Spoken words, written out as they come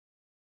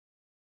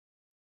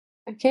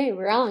Okay,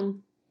 we're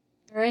on.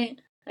 All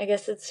right. I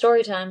guess it's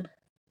story time.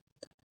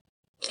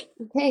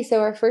 Okay,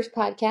 so our first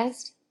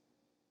podcast,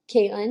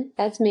 Kaitlyn,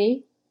 that's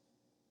me.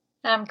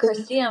 I'm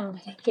Kristie. I'm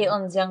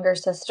Kaitlyn's younger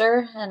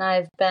sister, and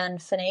I've been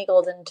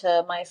finagled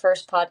into my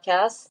first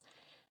podcast.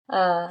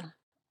 Uh,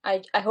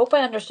 I hope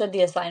I understood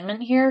the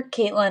assignment here.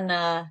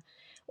 Kaitlyn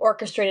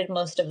orchestrated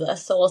most of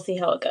this, so we'll see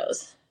how it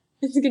goes.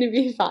 It's going to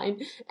be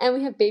fine. And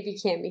we have baby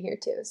Cammy here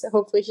too, so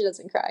hopefully she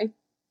doesn't cry.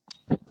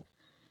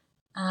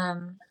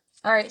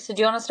 All right. So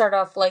do you want to start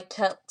off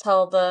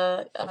tell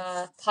the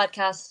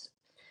podcast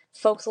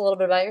folks a little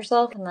bit about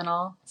yourself, and then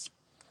I'll.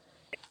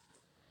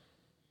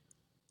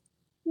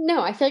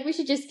 No, I feel like we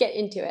should just get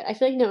into it. I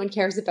feel like no one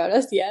cares about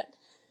us yet.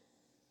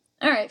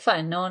 All right,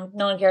 fine. No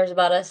one cares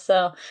about us,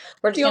 so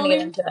we're just gonna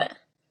get into it.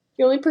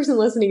 The only person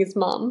listening is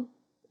Mom.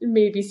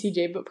 Maybe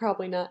CJ, but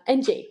probably not.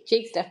 And Jake.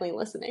 Jake's definitely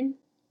listening.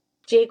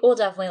 Jake will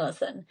definitely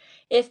listen.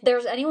 If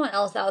there's anyone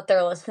else out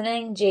there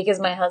listening, Jake is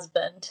my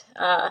husband.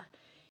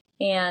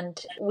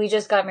 And we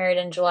just got married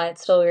in July.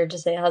 It's still weird to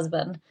say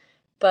husband.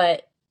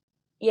 But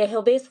yeah,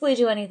 he'll basically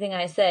do anything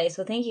I say.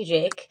 So thank you,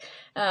 Jake.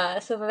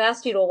 So if I've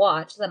asked you to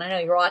watch, then I know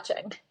you're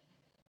watching.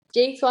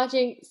 Jake's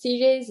watching.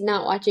 CJ's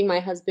not watching my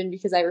husband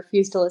because I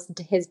refuse to listen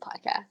to his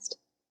podcast.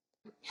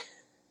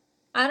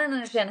 I don't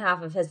understand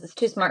half of his. It's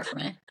too smart for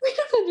me. We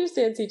don't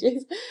understand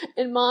CJ's.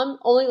 And Mom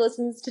only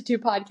listens to two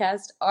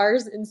podcasts,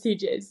 ours and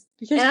CJ's,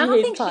 because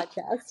she hates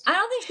podcasts. I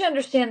don't think she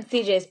understands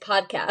CJ's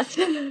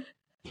podcast.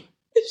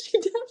 She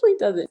definitely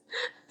doesn't.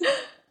 I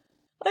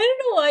don't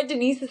know why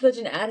Denise is such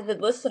an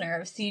avid listener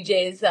of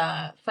CJ's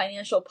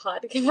financial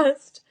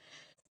podcast.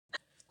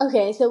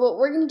 Okay, so what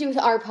we're going to do with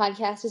our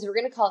podcast is we're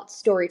going to call it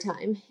Story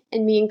Time.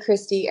 And me and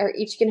Kristie are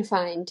each going to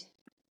find,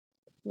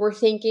 we're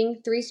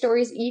thinking 3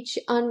 stories each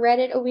on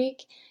Reddit a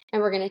week,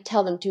 and we're going to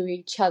tell them to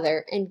each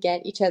other and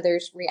get each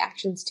other's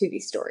reactions to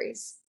these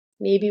stories.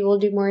 Maybe we'll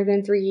do more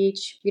than 3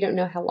 each. We don't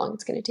know how long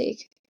it's going to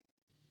take.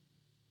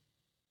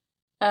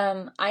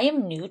 I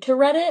am new to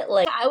Reddit.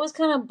 Like, I was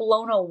kind of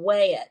blown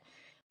away at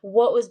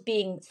what was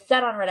being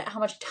said on Reddit, how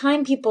much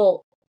time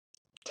people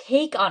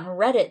take on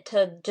Reddit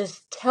to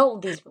just tell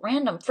these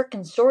random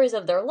freaking stories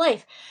of their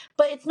life.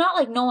 But it's not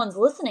like no one's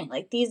listening.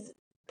 Like, these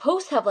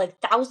posts have like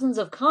thousands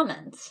of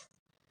comments.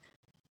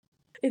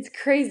 It's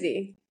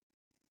crazy.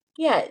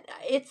 Yeah,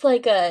 it's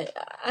like I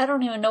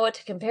don't even know what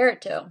to compare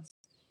it to.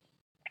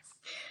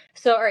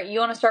 So, all right, you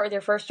want to start with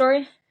your first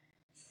story?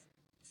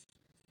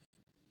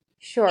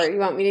 Sure. You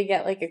want me to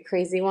get like a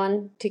crazy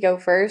one to go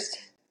first?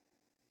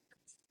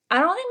 I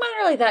don't think mine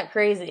are like that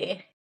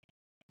crazy.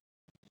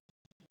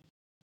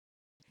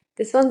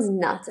 This one's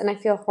nuts, and I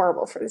feel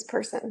horrible for this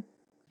person.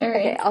 All right.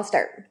 Okay, I'll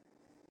start.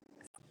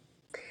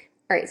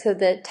 All right, so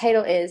the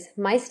title is,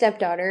 My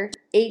stepdaughter,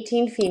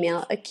 18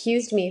 female,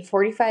 accused me,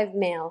 45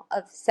 male,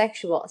 of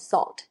sexual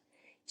assault.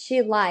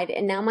 She lied,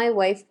 and now my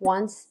wife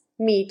wants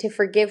me to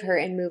forgive her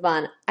and move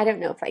on. I don't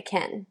know if I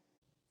can.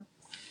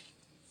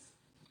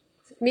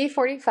 Me,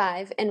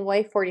 45, and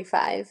wife,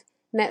 45,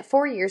 met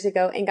 4 years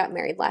ago and got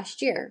married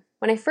last year.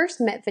 When I first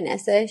met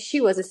Vanessa,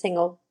 she was a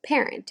single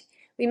parent.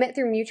 We met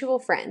through mutual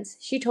friends.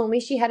 She told me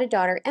she had a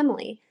daughter,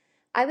 Emily.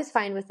 I was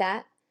fine with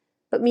that,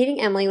 but meeting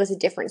Emily was a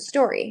different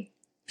story.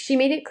 She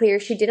made it clear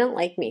she didn't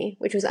like me,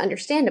 which was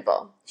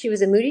understandable. She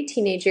was a moody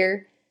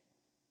teenager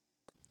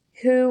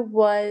who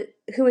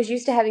was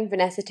used to having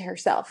Vanessa to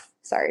herself.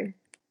 Sorry,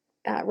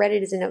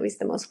 Reddit isn't always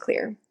the most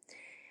clear.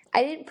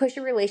 I didn't push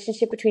a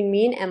relationship between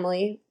me and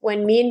Emily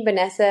when me and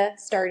Vanessa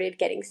started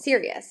getting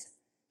serious.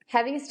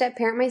 Having a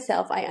step-parent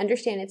myself, I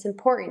understand it's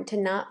important to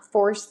not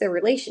force the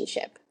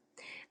relationship.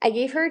 I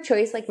gave her a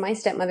choice like my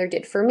stepmother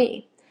did for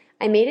me.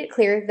 I made it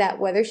clear that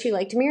whether she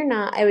liked me or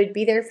not, I would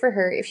be there for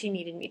her if she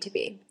needed me to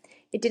be.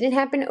 It didn't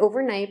happen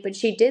overnight, but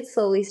she did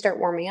slowly start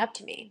warming up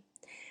to me.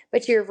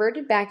 But she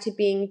reverted back to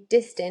being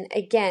distant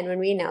again when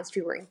we announced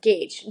we were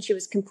engaged, and she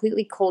was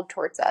completely cold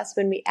towards us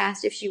when we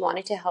asked if she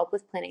wanted to help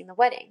with planning the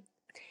wedding.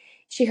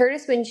 She heard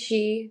us when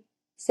she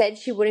said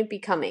she wouldn't be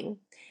coming.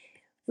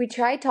 We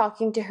tried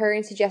talking to her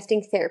and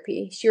suggesting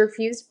therapy. She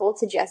refused both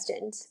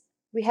suggestions.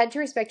 We had to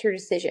respect her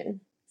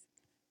decision.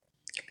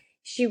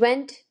 She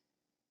went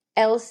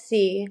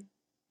LC.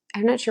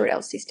 I'm not sure what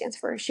LC stands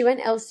for. She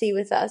went LC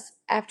with us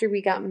after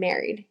we got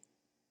married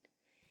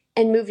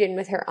and moved in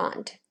with her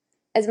aunt.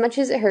 As much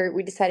as it hurt,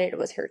 we decided it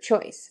was her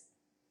choice.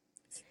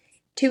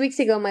 2 weeks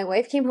ago, my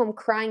wife came home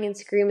crying and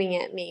screaming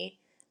at me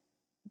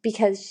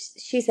because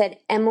she said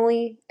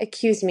Emily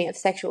accused me of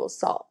sexual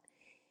assault.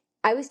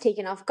 I was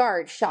taken off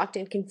guard, shocked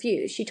and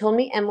confused. She told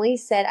me Emily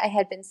said I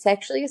had been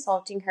sexually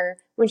assaulting her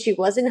when she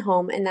wasn't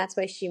home, and that's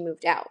why she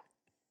moved out.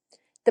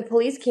 The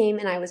police came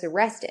and I was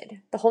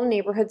arrested. The whole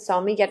neighborhood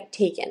saw me get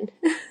taken.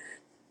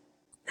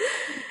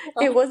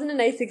 It wasn't a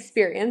nice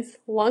experience.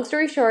 Long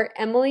story short,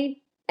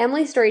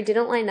 Emily's story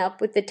didn't line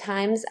up with the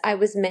times I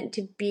was meant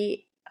to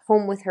be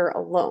home with her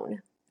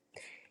alone.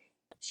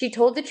 She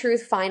told the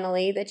truth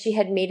finally, that she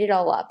had made it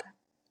all up.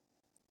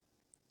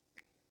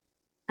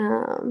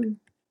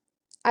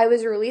 I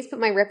was released, but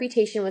my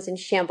reputation was in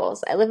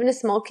shambles. I live in a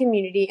small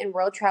community and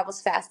world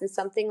travels fast, and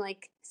something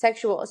like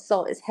sexual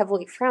assault is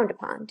heavily frowned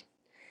upon.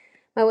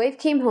 My wife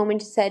came home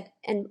and said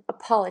and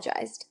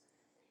apologized,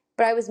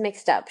 but I was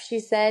mixed up. She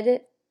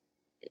said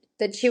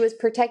that she was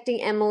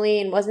protecting Emily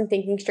and wasn't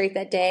thinking straight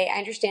that day. I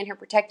understand her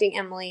protecting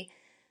Emily,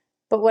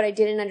 but what I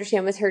didn't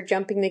understand was her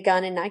jumping the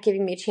gun and not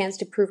giving me a chance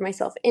to prove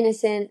myself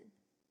innocent.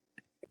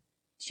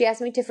 She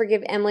asked me to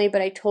forgive Emily,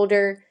 but I told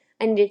her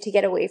I needed to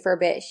get away for a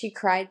bit. She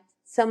cried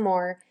some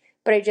more,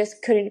 but I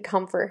just couldn't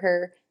comfort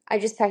her. I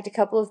just packed a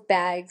couple of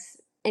bags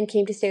and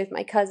came to stay with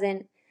my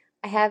cousin.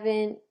 I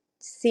haven't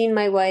seen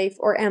my wife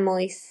or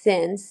Emily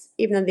since,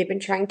 even though they've been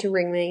trying to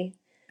ring me.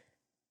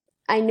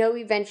 I know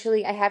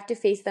eventually I have to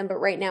face them, but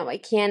right now I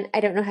can't. I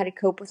don't know how to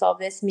cope with all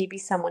this. Maybe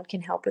someone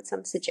can help with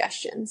some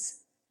suggestions.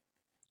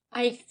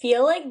 I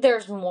feel like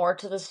there's more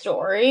to the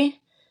story.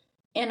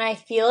 And I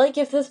feel like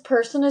if this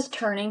person is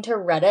turning to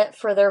Reddit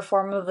for their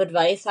form of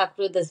advice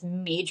after this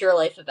major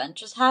life event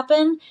just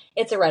happened,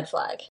 it's a red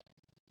flag.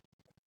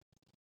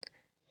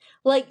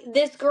 Like,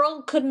 this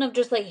girl couldn't have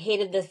just, like,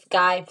 hated this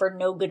guy for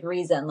no good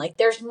reason. Like,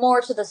 there's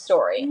more to the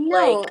story.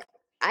 No, Like,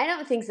 I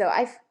don't think so.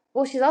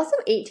 Well, she's also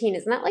 18.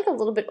 Isn't that like a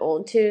little bit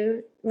old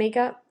to make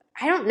up?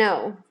 I don't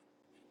know.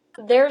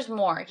 there's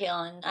more,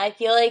 Keelan. I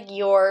feel like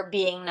you're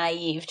being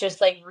naive,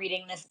 just, like,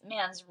 reading this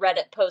man's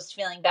Reddit post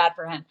feeling bad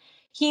for him.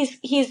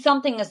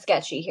 Something is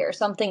sketchy here.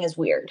 Something is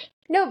weird.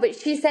 No, but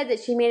she said that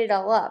she made it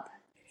all up.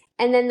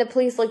 And then the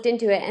police looked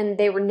into it and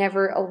they were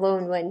never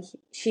alone when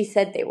she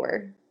said they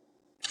were.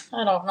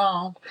 I don't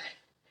know.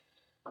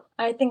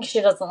 I think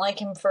she doesn't like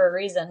him for a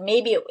reason.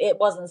 Maybe it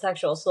wasn't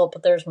sexual assault,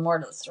 but there's more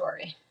to the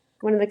story.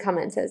 One of the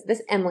comments says,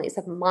 "This Emily is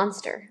a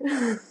monster."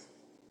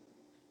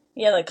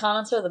 Yeah, the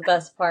comments are the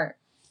best part.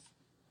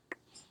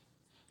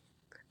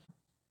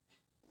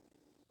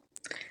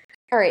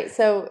 All right,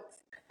 so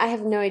I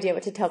have no idea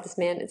what to tell this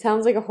man. It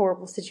sounds like a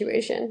horrible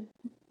situation.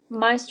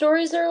 My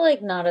stories are,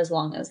 like, not as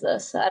long as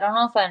this. I don't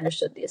know if I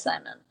understood the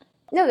assignment.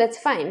 No, that's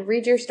fine.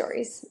 Read your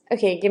stories.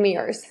 Okay, give me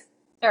yours.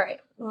 All right.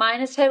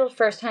 Mine is titled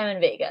First Time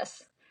in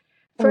Vegas.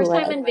 Ooh, First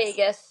I time like in this.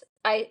 Vegas.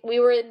 We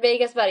were in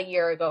Vegas about a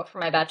year ago for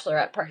my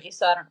bachelorette party,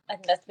 so I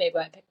think that's maybe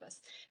why I picked this.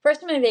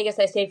 First time in Vegas,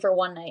 I stayed for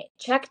one night.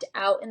 Checked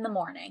out in the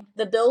morning.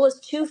 The bill was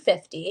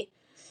 $250,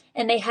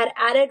 and they had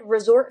added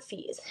resort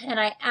fees. And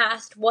I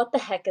asked, "What the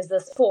heck is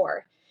this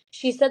for?"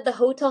 She said the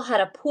hotel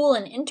had a pool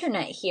and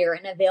internet here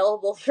and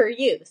available for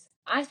use.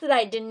 I said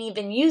I didn't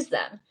even use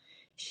them.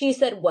 She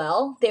said,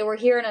 "Well, they were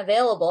here and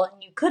available,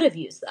 and you could have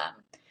used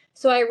them."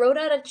 So I wrote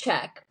out a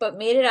check, but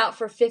made it out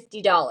for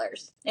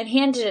 $50 and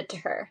handed it to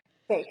her.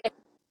 Okay.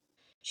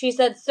 She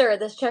said, "Sir,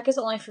 this check is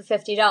only for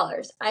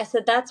 $50. I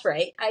said, "That's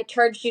right. I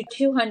charged you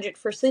 $200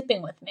 for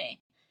sleeping with me."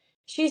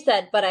 She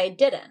said, "But I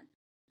didn't."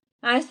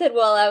 I said,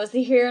 "Well, I was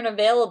here and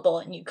available,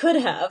 and you could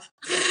have."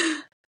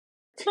 I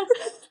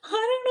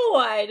don't know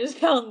why. I just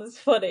found this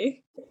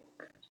funny.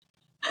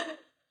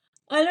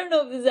 I don't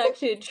know if this is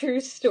actually a true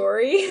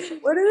story.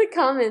 What do the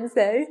comments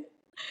say?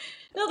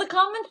 No, the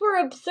comments were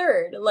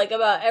absurd. Like,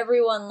 about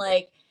everyone,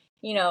 like,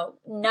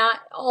 not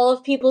all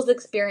of people's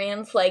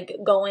experience, like,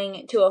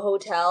 going to a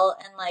hotel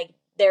and, like,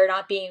 there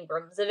not being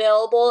rooms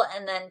available.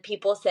 And then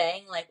people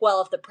saying, like,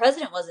 well, if the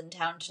president was in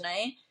town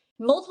tonight,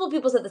 multiple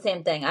people said the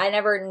same thing. I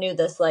never knew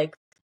this, like,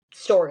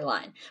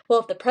 storyline. Well,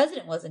 if the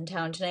president was in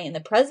town tonight and the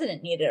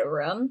president needed a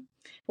room,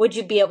 would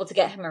you be able to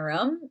get him a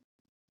room?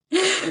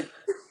 What?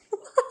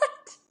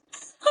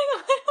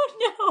 I don't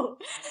know.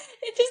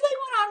 It just, like,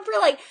 went on for,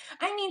 like,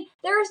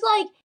 there's,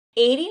 like,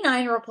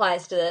 89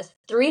 replies to this,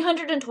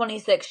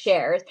 326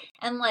 shares,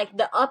 and, like,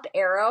 the up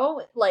arrow,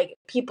 like,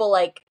 people,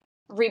 like,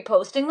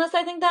 reposting this,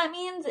 I think that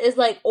means, is,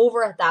 like,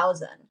 over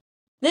 1,000.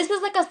 This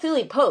is, like, a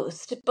silly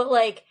post, but,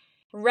 like,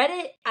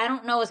 Reddit, I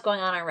don't know what's going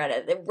on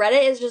Reddit.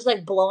 Reddit is just,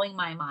 like, blowing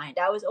my mind.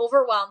 I was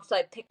overwhelmed, so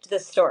I picked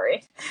this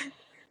story.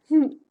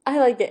 I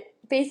like it.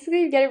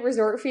 Basically, you get a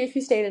resort fee if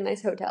you stay at a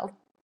nice hotel.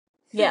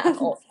 Yeah,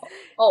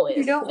 always.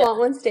 If you don't Yeah. want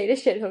one, stay at a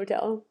shit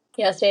hotel.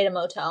 Yeah, stay at a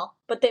motel.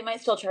 But they might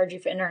still charge you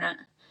for internet.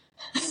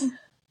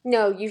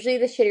 No, usually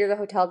the shittier the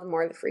hotel, the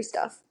more the free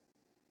stuff.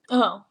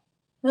 Oh,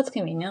 that's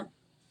convenient.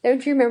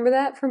 Don't you remember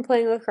that from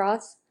playing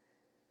lacrosse?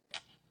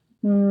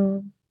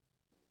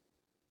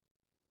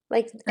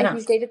 Like, if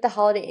you stayed at the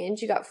Holiday Inn,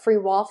 you got free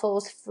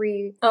waffles,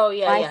 free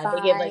Wi-Fi.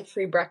 They give, like,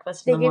 free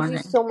breakfast in They the give morning.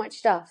 you so much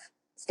stuff.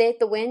 Stay at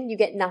the Wynn, you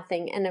get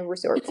nothing, and a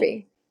resort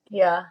fee.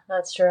 Yeah,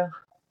 that's true.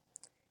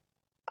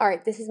 All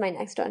right, this is my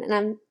next one, and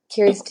I'm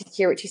curious to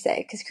hear what you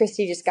say, because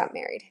Kristie just got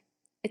married.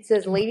 It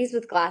says, "Ladies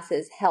with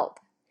glasses, help.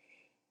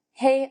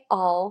 Hey,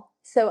 all,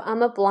 so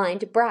I'm a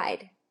blind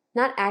bride.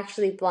 Not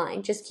actually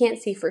blind, just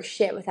can't see for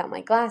shit without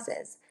my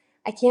glasses.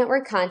 I can't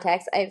wear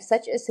contacts. I have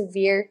such a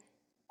severe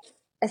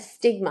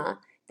astigma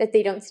that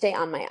they don't stay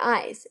on my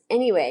eyes.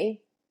 Anyways,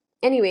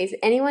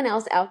 anyone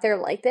else out there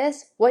like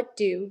this? What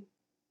do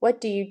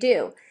you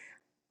do?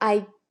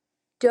 I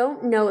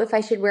don't know if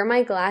I should wear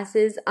my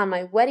glasses on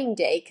my wedding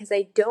day because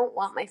I don't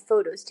want my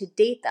photos to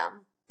date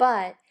them.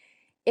 But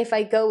if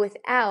I go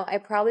without, I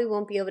probably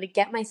won't be able to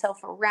get myself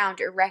around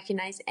or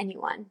recognize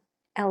anyone.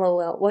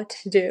 LOL, what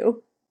to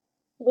do?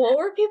 What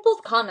were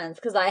people's comments?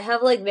 Because I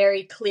have like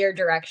very clear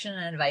direction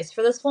and advice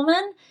for this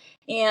woman.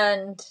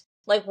 And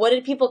like, what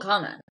did people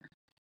comment?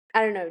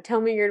 I don't know.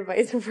 Tell me your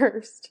advice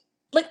first.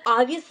 Like,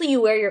 obviously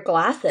you wear your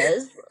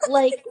glasses.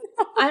 Like,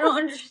 I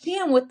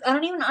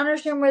don't even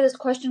understand where this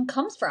question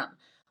comes from.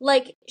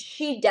 Like,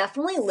 she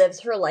definitely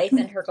lives her life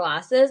in her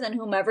glasses, and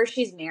whomever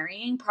she's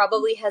marrying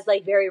probably has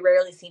like very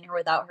rarely seen her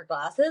without her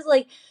glasses.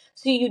 Like,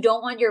 so you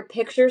don't want your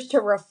pictures to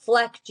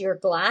reflect your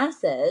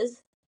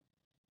glasses.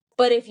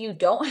 But if you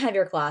don't have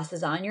your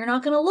glasses on, you're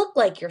not going to look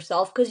like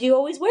yourself because you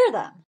always wear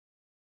them.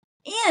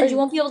 And you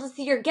won't be able to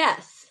see your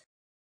guests.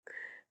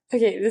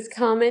 Okay, this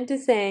comment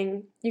is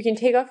saying you can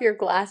take off your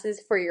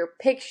glasses for your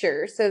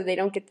picture so they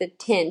don't get the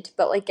tint,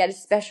 but like get a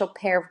special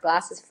pair of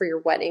glasses for your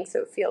wedding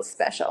so it feels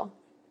special.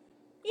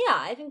 Yeah,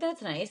 I think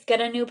that's nice.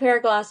 Get a new pair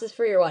of glasses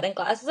for your wedding.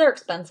 Glasses are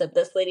expensive.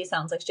 This lady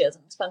sounds like she has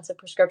an expensive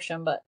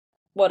prescription, but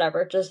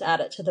whatever, just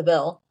add it to the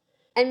bill.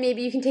 And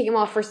maybe you can take them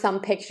off for some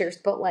pictures,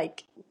 but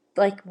like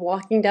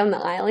walking down the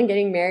aisle and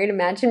getting married,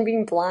 imagine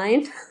being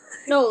blind.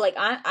 No, like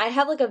I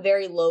have like a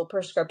very low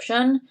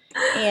prescription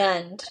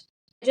and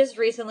just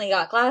recently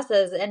got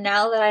glasses and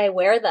now that I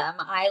wear them,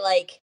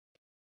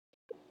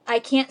 I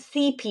can't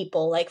see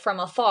people like from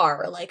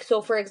afar. Like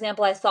so for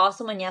example, I saw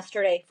someone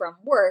yesterday from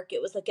work.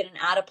 It was like in an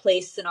out of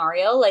place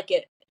scenario. Like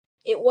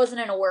it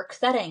wasn't in a work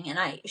setting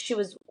and she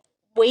was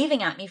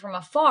waving at me from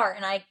afar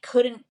and I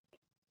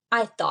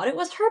thought it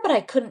was her, but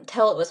I couldn't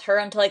tell it was her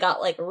until I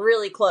got like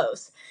really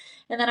close.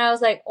 And then I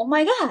was like, "Oh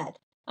my god.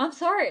 I'm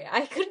sorry.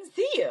 I couldn't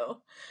see you."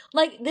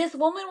 Like this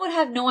woman would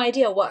have no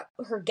idea what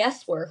her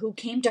guests were who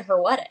came to her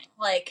wedding.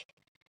 Like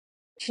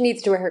She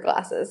needs to wear her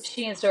glasses.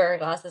 she needs to wear her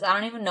glasses. I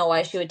don't even know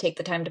why she would take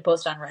the time to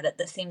post on Reddit.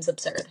 This seems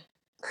absurd.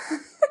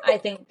 I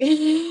think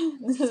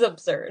this is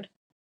absurd.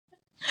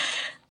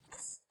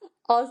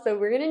 Also,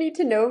 we're going to need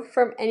to know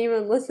from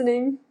anyone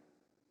listening,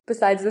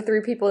 besides the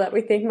 3 people that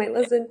we think might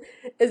listen,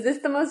 is this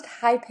the most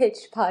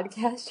high-pitched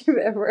podcast you've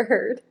ever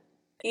heard?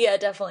 Yeah,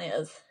 it definitely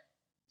is.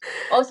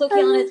 Also,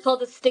 Kaitlyn, it's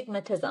called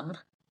astigmatism.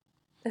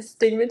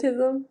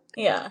 Astigmatism?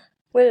 Yeah.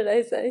 What did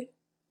I say?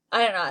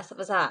 I don't know. I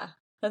suppose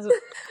That's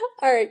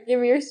All right, give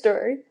me your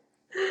story.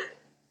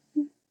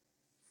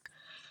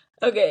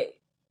 Okay,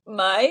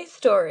 my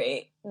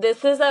story.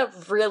 This is a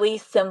really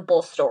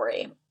simple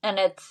story, and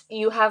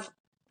you have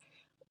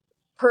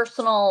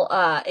personal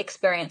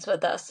experience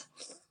with this.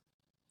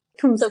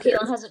 So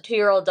Keelan has a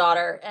 2-year-old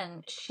daughter,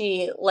 and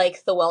she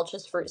likes the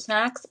Welch's fruit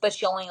snacks, but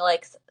she only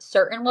likes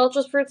certain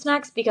Welch's fruit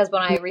snacks because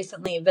when I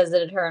recently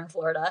visited her in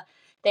Florida,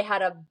 they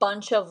had a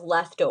bunch of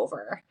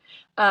leftover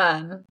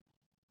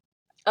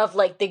of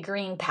like the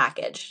green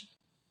package.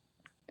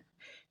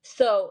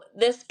 So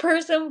this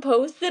person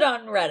posted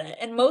on Reddit,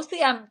 and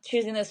mostly I'm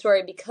choosing this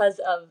story because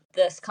of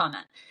this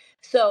comment.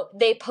 So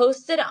they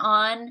posted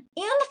on, and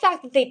the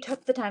fact that they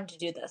took the time to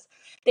do this,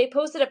 they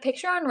posted a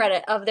picture on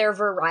Reddit of their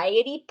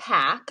variety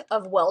pack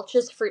of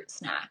Welch's fruit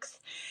snacks.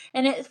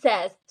 And it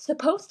says,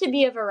 supposed to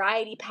be a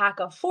variety pack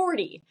of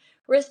 40,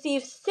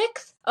 receive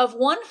 6 of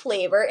one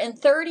flavor and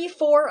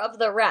 34 of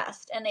the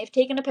rest. And they've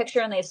taken a picture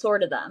and they've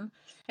sorted them.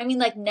 I mean,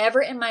 like,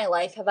 never in my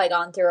life have I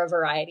gone through a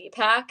variety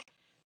pack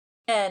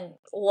and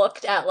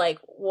looked at like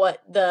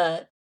what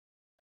the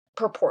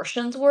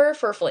proportions were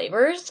for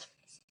flavors.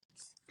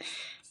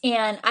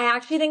 And I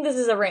actually think this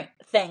is a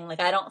thing. Like,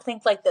 I don't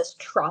think like this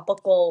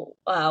tropical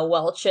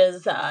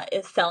Welch's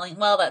is selling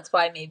well. That's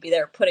why maybe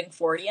they're putting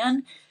 40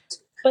 in.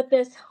 But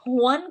this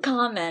one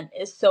comment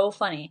is so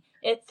funny.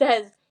 It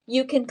says,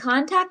 you can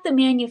contact the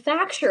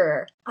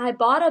manufacturer. I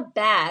bought a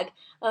bag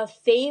of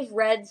Fave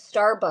Red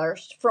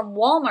Starburst from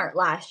Walmart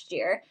last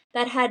year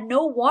that had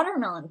no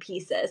watermelon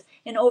pieces,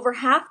 and over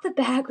half the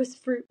bag was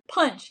fruit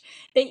punch.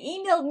 They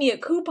emailed me a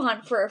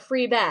coupon for a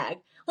free bag.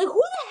 Like,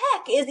 who the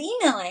heck is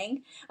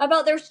emailing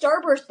about their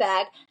Starburst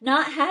bag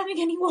not having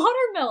any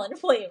watermelon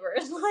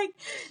flavors? Like,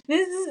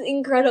 this is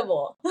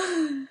incredible.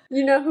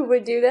 You know who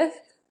would do this?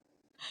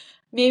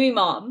 Maybe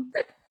mom.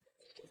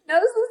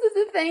 Knows this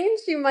is a thing and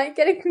she might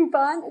get a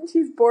coupon and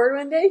she's bored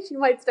one day, she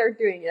might start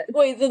doing it.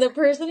 Wait, so the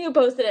person who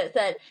posted it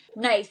said,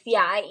 nice,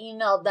 yeah, I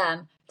emailed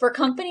them. For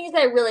companies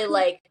I really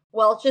like,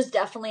 Welch is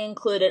definitely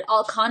included.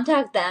 I'll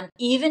contact them,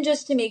 even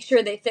just to make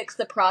sure they fix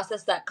the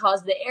process that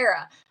caused the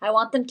error. I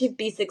want them to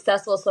be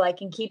successful so I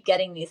can keep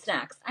getting these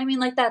snacks. I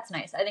mean, like, that's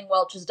nice. I think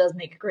Welch's does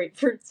make a great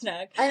fruit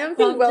snack. I don't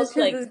think Welch's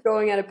is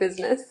going out of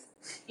business.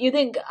 You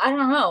think, I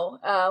don't know,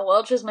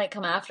 Welch's might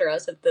come after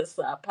us if this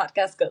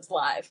podcast goes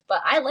live.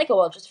 But I like a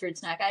Welch's fruit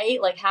snack. I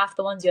ate like half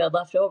the ones you had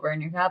left over in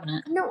your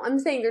cabinet. No, I'm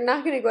saying they're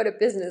not going to go out of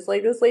business.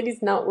 Like, this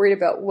lady's not worried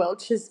about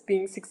Welch's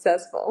being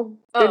successful.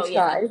 Good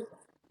try. Yeah.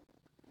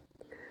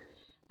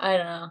 I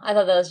don't know. I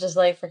thought that was just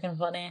like freaking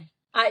funny.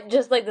 I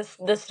just like the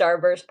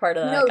Starburst part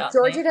of that. No,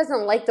 Georgia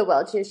doesn't like the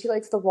Welch's. She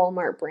likes the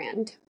Walmart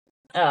brand.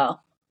 Oh.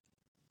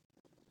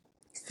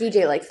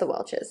 CJ likes the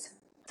Welch's.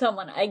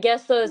 Someone, I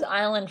guess those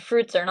island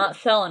fruits are not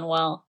selling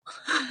well.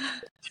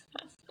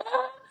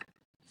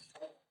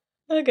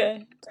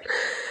 Okay.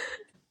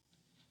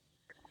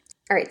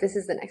 All right, this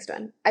is the next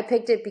one. I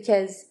picked it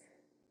because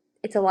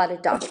It's a lot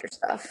of doctor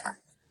stuff.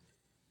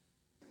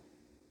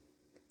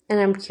 And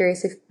I'm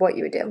curious what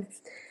you would do.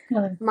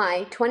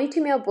 My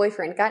 22 male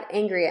boyfriend got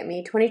angry at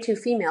me, 22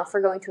 female, for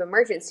going to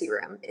emergency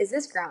room. Is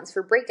this grounds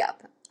for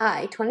breakup?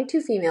 I, 22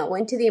 female,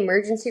 went to the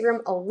emergency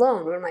room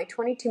alone when my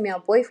 22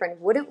 male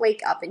boyfriend wouldn't wake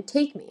up and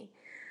take me.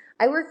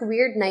 I work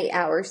weird night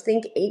hours,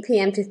 think 8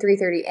 p.m. to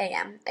 3:30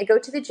 a.m. I go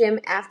to the gym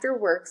after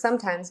work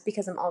sometimes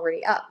because I'm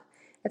already up.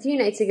 A few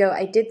nights ago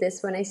I did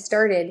this when I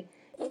started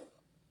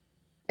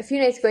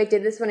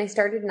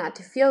not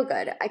to feel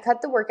good. I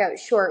cut the workout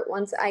short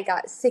once I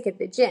got sick at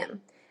the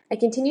gym. I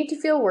continued to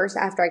feel worse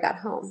after I got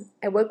home.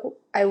 I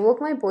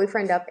woke my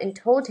boyfriend up and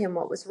told him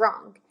what was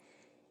wrong.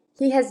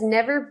 He has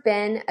never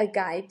been a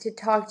guy to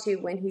talk to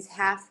when he's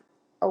half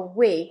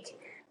awake,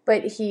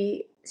 but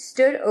he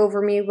stood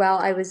over me while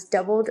I was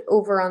doubled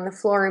over on the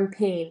floor in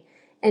pain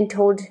and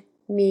told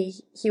me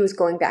he was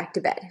going back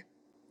to bed.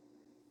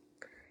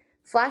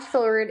 Flash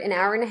forward an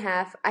hour and a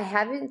half. I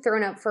haven't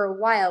thrown up for a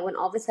while when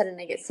all of a sudden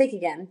I get sick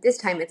again. This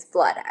time it's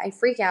blood. I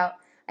freak out.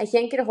 I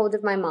can't get a hold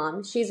of my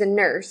mom. She's a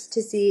nurse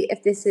to see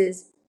if this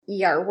is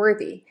ER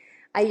worthy.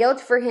 I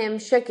yelled for him,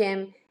 shook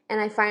him, and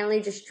I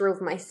finally just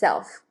drove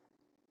myself.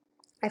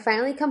 I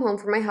finally come home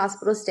from my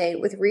hospital stay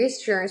with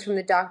reassurance from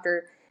the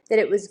doctor that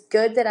it was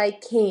good that I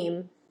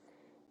came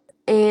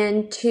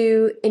and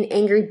to an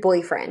angry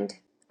boyfriend.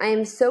 I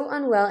am so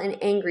unwell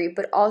and angry,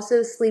 but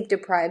also sleep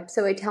deprived,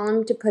 so I tell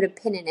him to put a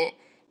pin in it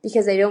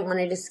because I don't want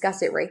to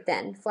discuss it right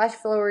then. Flash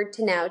forward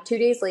to now, 2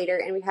 days later,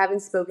 and we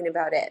haven't spoken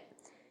about it.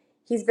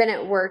 He's been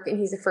at work and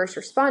he's a first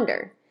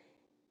responder.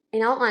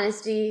 In all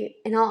honesty,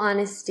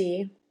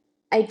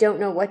 I don't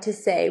know what to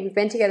say. We've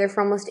been together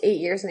for almost 8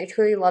 years and I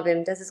truly love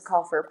him. Does this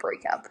call for a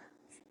breakup?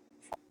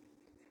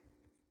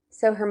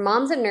 So her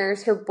mom's a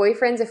nurse. Her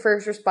boyfriend's a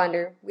first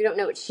responder. We don't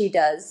know what she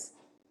does.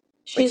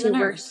 She's a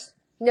nurse.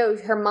 No,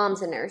 her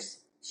mom's a nurse.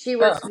 She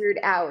works weird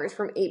hours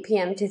from 8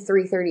 p.m. to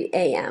 3:30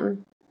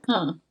 a.m.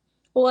 Huh.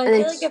 Well, I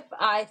feel like if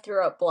I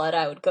threw up blood,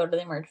 I would go to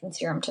the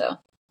emergency room too.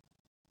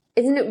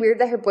 Isn't it weird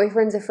that her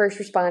boyfriend's a first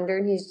responder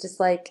and he's just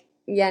like,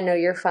 yeah, no,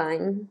 you're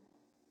fine.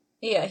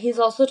 Yeah, he's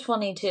also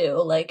 22.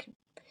 Like,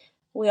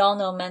 we all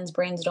know men's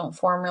brains don't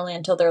form really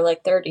until they're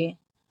like 30.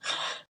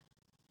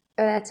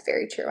 Oh, that's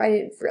very true. I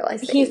didn't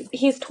realize that.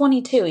 He's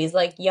 22. He's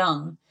like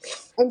young.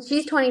 And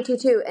she's 22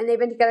 too, and they've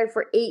been together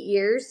for 8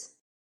 years.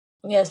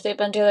 Yes, they've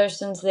been together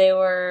since they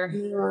were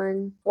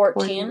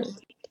 14.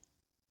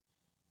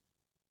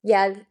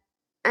 Yeah,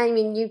 I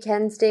mean, you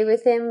can stay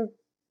with him,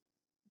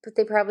 but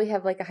they probably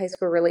have like a high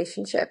school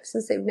relationship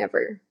since they've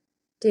never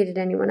dated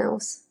anyone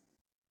else.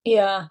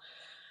 Yeah.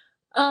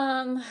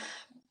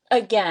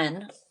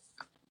 Again,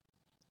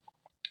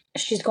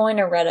 she's going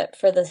to Reddit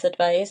for this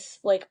advice,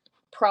 like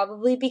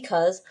probably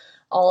because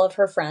all of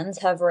her friends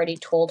have already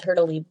told her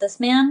to leave this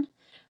man.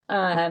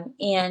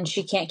 And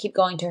she can't keep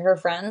going to her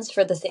friends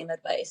for the same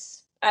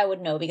advice. I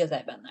would know because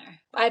I've been there.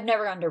 I've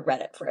never gone to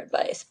Reddit for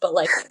advice, but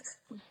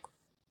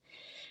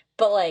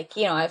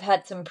you know, I've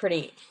had some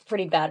pretty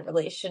bad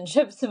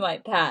relationships in my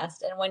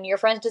past. And when your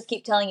friends just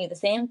keep telling you the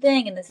same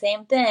thing and the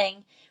same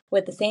thing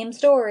with the same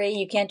story,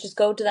 you can't just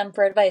go to them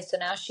for advice. So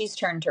now she's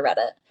turned to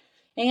Reddit.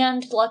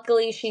 And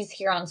luckily she's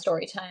here on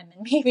Storytime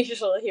and maybe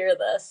she'll hear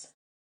this.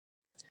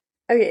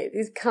 Okay,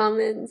 these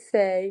comments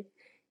say,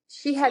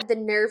 she had the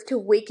nerve to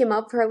wake him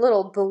up for a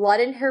little blood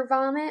in her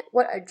vomit.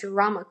 What a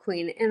drama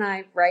queen. Am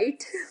I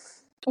right?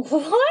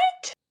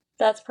 What?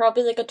 That's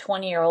probably like a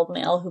 20-year-old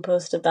male who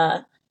posted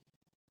that.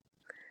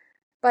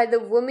 By the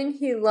woman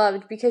he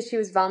loved because she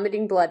was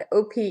vomiting blood.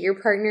 OP, your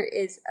partner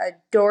is a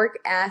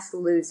dork-ass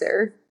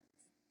loser.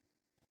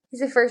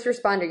 He's a first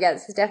responder. Yeah,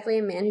 this is definitely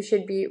a man who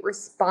should be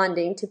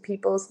responding to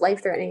people's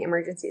life-threatening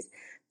emergencies.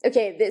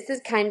 Okay, this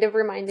is kind of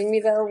reminding me,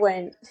 though,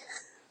 when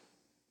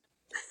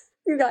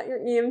you got your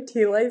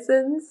EMT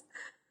license.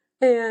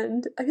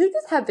 And I think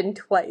this happened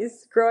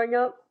twice growing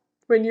up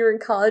when you were in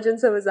college, and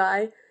so was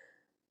I.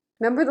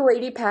 Remember the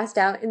lady passed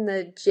out in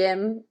the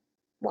gym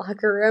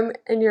locker room,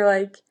 and you're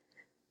like,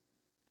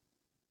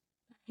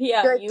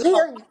 yeah,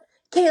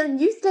 Kaitlyn,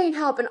 you stay and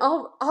help, and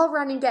I'll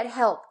run and get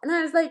help. And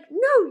I was like,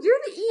 no, you're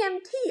the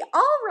EMT.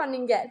 I'll run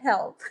and get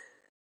help.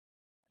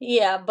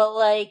 Yeah, but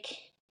like,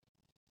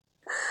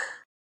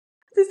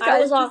 this guy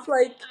is just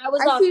like, I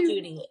was off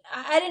duty.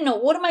 I didn't know,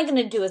 what am I going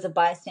to do as a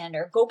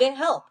bystander? Go get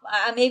help.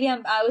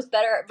 I was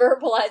better at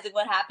verbalizing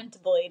what happened to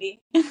the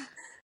lady.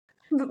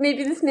 But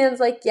maybe this man's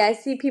like, yeah, I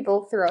see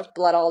people throw up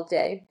blood all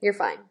day. You're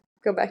fine.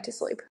 Go back to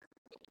sleep.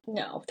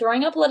 No,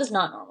 throwing up blood is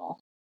not normal.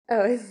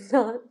 Oh, it's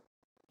not?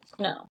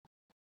 No.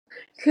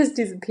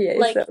 Kristie's a PA,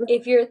 like, so.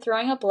 If you're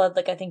throwing up blood,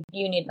 like, I think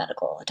you need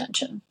medical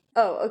attention.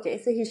 Oh,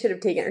 okay, so he should have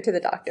taken her to the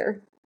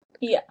doctor.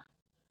 Yeah.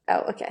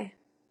 Oh, okay.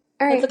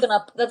 All right.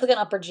 That's like an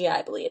upper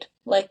GI bleed.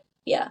 Like,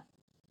 yeah.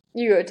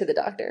 You go to the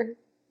doctor.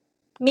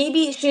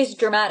 Maybe she's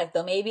dramatic,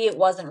 though. Maybe it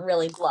wasn't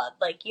really blood.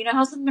 Like, you know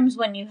how sometimes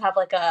when you have,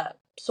 like, a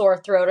sore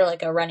throat or,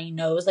 like, a runny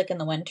nose, like, in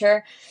the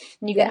winter,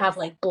 and you can have,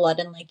 like, blood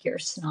in, like, your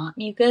snot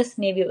mucus?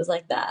 Maybe it was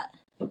like that.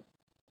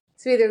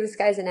 So either this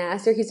guy's an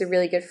ass or he's a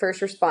really good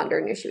first responder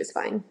and knew she was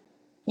fine.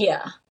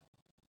 Yeah.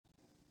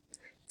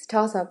 It's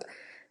Toss up.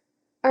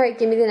 All right,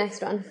 give me the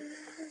next one.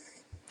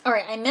 All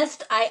right,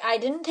 I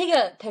didn't take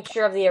a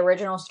picture of the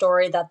original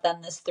story that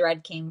then this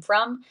thread came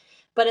from,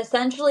 but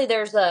essentially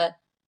there's a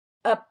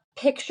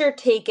picture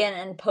taken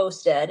and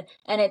posted,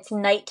 and it's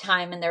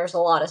nighttime and there's a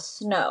lot of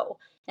snow.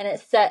 And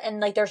it's set, and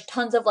like there's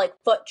tons of like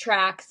foot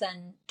tracks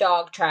and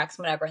dog tracks,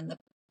 whatever. And the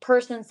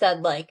person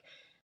said, like,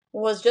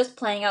 was just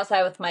playing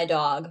outside with my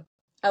dog.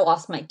 I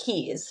lost my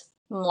keys.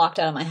 I'm locked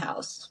out of my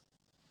house.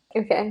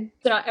 Okay.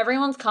 So now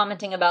everyone's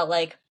commenting about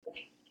like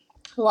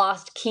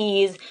lost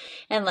keys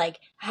and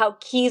like how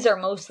keys are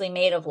mostly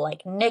made of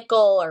like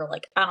nickel or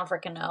like I don't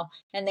freaking know,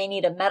 and they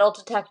need a metal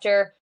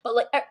detector.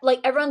 But like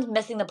everyone's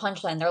missing the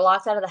punchline. They're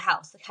locked out of the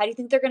house. Like, how do you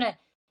think they're gonna?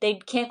 They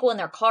can't go in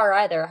their car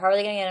either. How are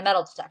they gonna get a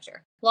metal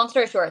detector? Long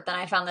story short, then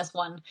I found this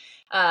one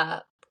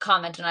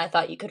comment and I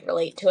thought you could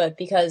relate to it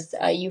because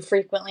you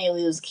frequently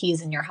lose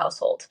keys in your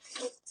household.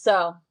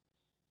 So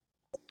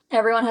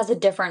everyone has a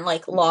different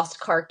like lost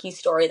car key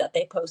story that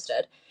they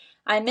posted.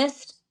 I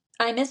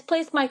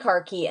misplaced my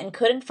car key and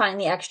couldn't find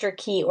the extra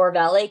key or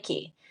valet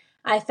key.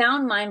 I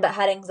found mine but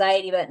had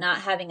anxiety about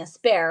not having a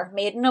spare,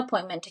 made an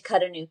appointment to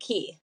cut a new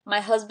key. My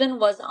husband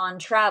was on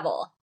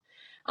travel.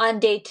 On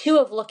day 2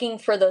 of looking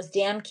for those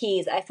damn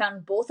keys, I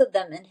found both of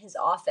them in his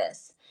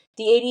office.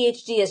 The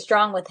ADHD is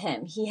strong with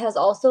him. He has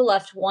also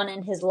left one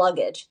in his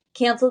luggage.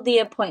 Canceled the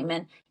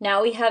appointment.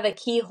 Now we have a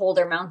key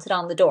holder mounted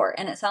on the door,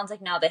 and it sounds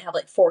like now they have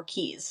like 4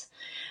 keys.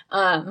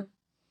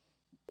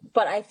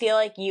 But I feel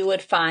like you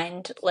would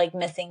find like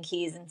missing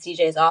keys in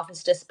CJ's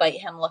office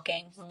despite him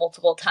looking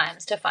multiple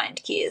times to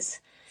find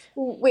keys.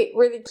 Wait,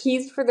 were the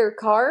keys for their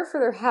car or for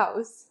their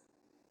house?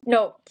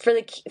 No, for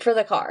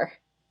the car.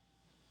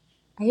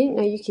 I didn't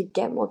know you could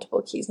get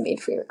multiple keys made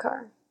for your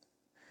car.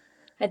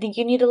 I think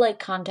you need to like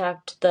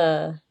contact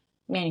the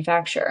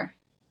manufacturer.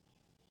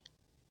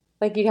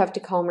 Like you'd have to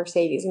call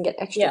Mercedes and get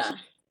extra keys.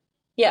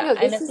 Yeah, No,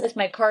 I misplaced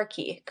my car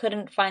key.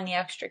 Couldn't find the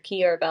extra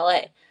key or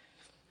valet.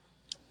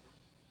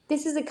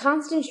 This is a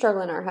constant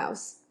struggle in our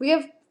house. We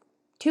have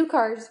 2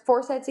 cars,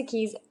 4 sets of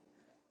keys,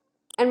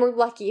 and we're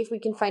lucky if we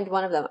can find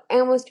one of them.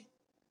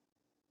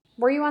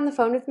 Were you on the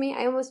phone with me?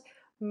 I almost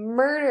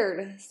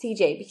murdered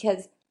CJ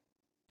because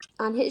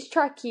on his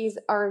truck keys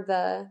are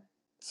the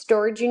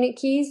storage unit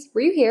keys.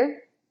 Were you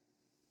here?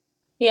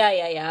 Yeah,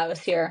 I was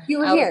here. You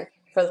were here.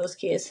 For those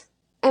keys.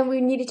 And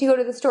we needed to go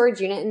to the storage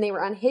unit, and they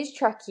were on his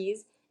truck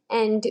keys,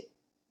 and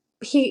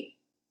he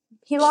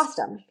lost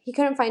them. He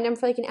couldn't find them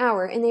for like an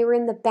hour, and they were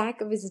in the back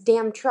of his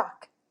damn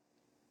truck.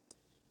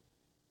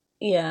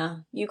 Yeah,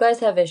 you guys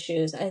have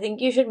issues. I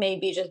think you should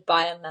maybe just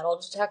buy a metal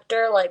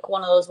detector, like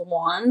one of those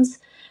wands,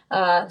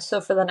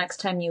 so for the next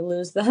time you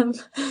lose them.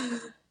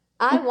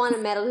 I want a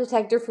metal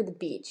detector for the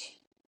beach.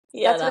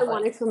 Yeah, that's what I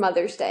wanted for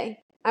Mother's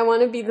Day. I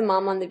want to be the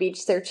mom on the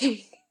beach searching.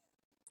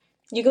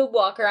 You could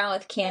walk around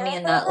with Cammy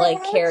in that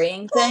like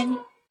carrying thing.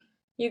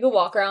 You could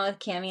walk around with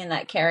Cammy in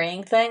that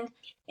carrying thing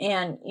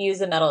and use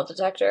a metal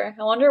detector.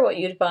 I wonder what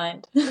you'd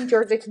find.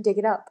 Georgia can dig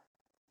it up.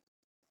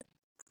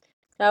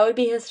 That would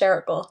be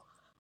hysterical.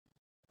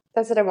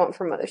 That's what I want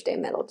for Mother's Day,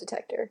 metal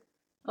detector.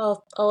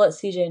 I'll let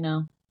CJ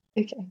know.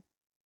 Okay.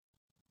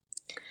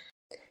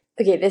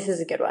 Okay, this is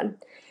a good one.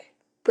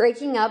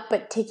 Breaking up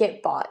but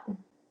ticket bought.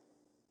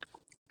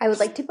 I would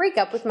like to break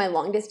up with my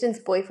long-distance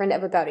boyfriend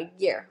of about a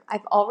year.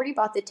 I've already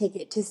bought the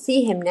ticket to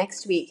see him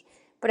next week,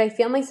 but I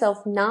feel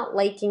myself not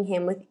liking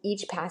him with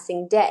each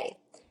passing day.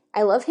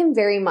 I love him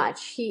very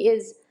much. He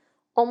is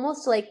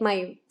almost like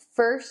my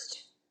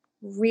first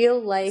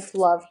real-life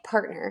love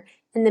partner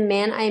and the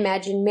man I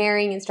imagine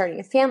marrying and starting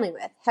a family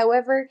with.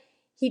 However,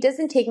 he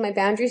doesn't take my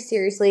boundaries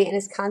seriously and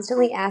is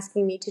constantly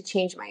asking me to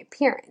change my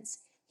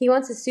appearance. He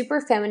wants a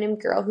super feminine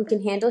girl who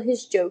can handle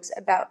his jokes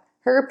about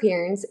her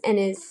appearance and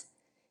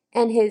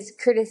his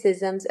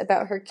criticisms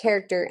about her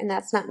character, and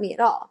that's not me at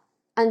all.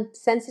 I'm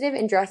sensitive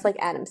and dressed like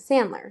Adam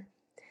Sandler.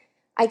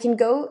 I can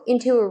go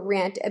into a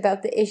rant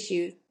about the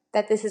issue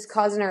that this has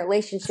caused in our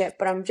relationship,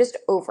 but I'm just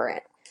over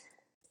it.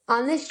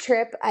 On this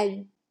trip,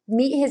 I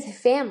meet his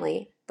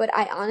family, but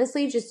I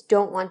honestly just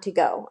don't want to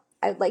go.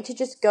 I'd like to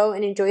just go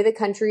and enjoy the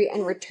country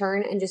and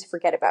return and just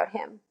forget about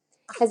him.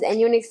 Has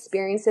anyone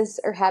experienced this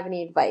or have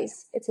any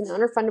advice? It's an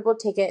unrefundable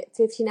ticket,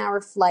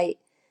 15-hour flight,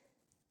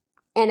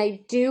 and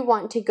I do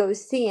want to go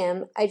see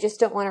him. I just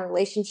don't want our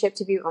relationship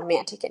to be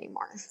romantic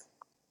anymore.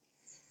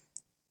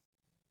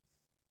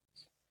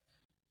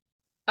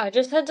 I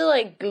just had to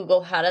like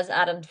Google how does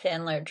Adam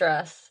Sandler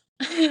dress.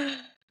 Isn't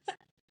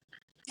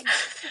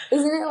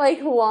it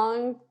like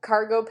long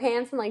cargo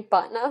pants and like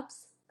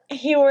button-ups?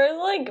 He wears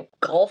like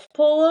golf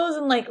polos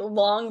and like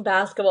long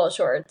basketball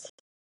shorts.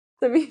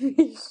 So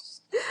maybe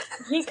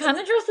he kind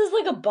of dresses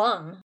like a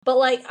bum, but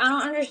like I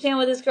don't understand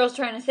what this girl's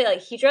trying to say.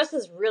 Like he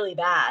dresses really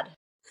bad.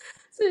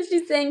 So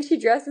she's saying she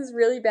dresses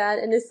really bad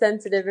and is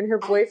sensitive, and her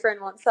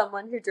boyfriend wants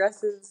someone who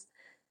dresses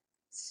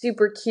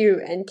super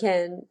cute and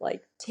can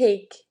like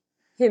take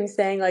him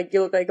saying like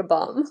you look like a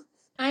bum.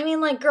 I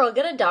mean, like, girl,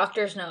 get a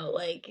doctor's note.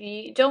 Like,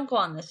 you don't go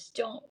on this.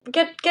 Don't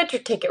get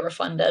your ticket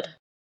refunded.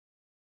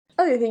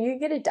 Oh, you think you could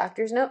get a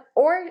doctor's note?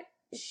 Or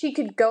she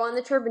could go on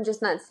the trip and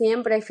just not see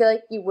him, but I feel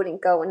like you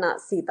wouldn't go and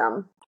not see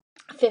them.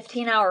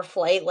 15-hour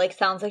flight, like,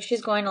 sounds like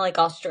she's going to, like,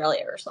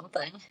 Australia or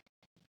something.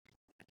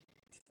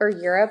 Or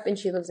Europe, and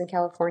she lives in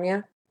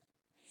California.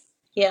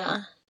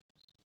 Yeah.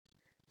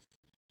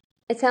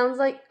 It sounds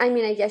like, I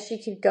mean, I guess she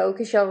could go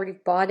because she already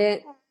bought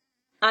it.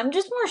 I'm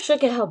just more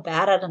shook at how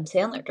bad Adam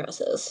Sandler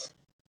dresses.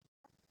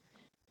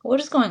 What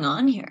is going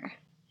on here?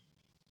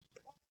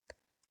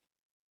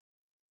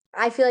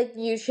 I feel like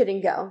you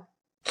shouldn't go.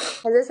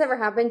 Has this ever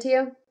happened to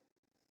you?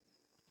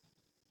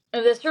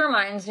 This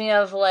reminds me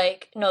of,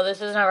 like, no, this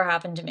has never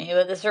happened to me,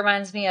 but this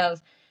reminds me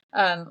of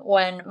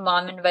when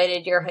Mom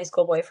invited your high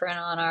school boyfriend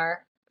on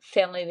our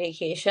family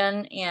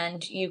vacation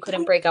and you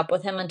couldn't break up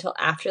with him until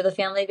after the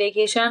family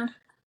vacation.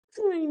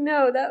 I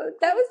know,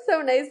 that was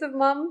so nice of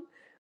Mom.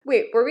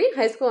 Wait, were we in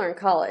high school or in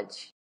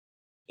college?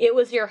 It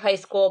was your high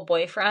school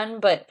boyfriend,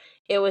 but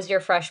it was your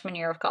freshman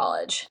year of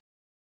college.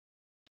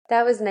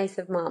 That was nice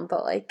of Mom,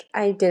 but like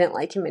I didn't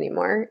like him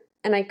anymore,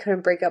 and I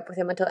couldn't break up with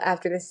him until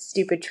after this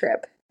stupid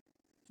trip.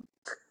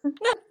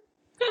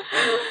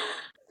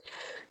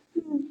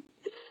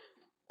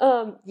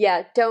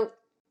 Yeah, don't.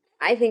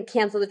 I think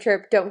cancel the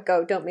trip. Don't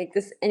go. Don't make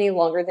this any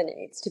longer than it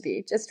needs to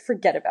be. Just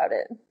forget about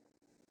it.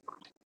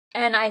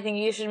 And I think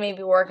you should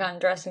maybe work on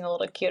dressing a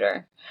little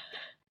cuter.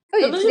 Oh,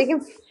 It'll so they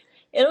just, can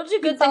it'll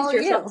do good things follow for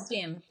your you.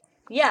 self-esteem.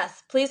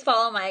 Yes, please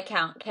follow my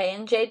account,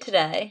 K&J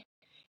Today,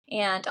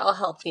 and I'll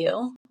help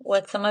you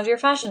with some of your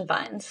fashion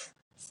finds.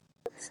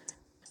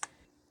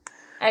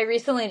 I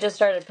recently just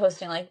started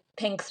posting, like,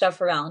 pink stuff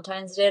for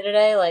Valentine's Day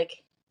today.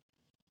 Like,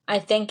 I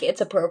think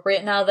it's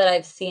appropriate now that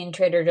I've seen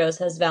Trader Joe's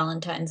has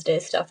Valentine's Day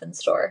stuff in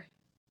store.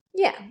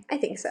 Yeah, I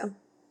think so.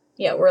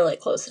 Yeah, we're,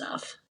 like, close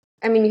enough.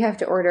 I mean, you have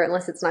to order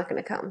unless it's not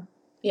going to come.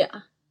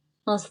 Yeah,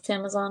 unless it's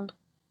Amazon.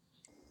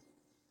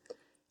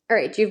 All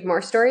right, do you have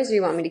more stories, or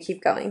you want me to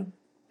keep going?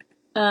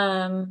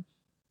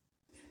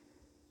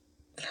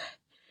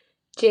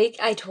 Jake,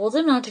 I told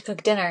him not to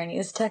cook dinner, and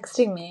he's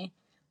texting me.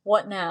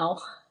 What now?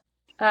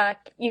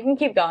 You can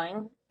keep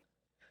going.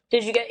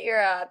 Did you get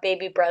your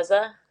baby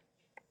Brezza?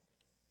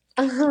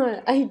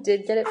 I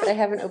did get it, but I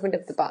haven't opened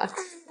up the box.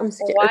 I'm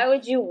scared. Why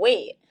would you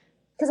wait?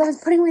 Because I was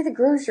putting away the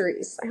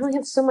groceries. I only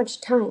have so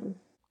much time.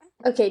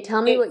 Okay,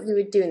 tell me what you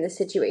would do in this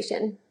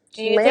situation.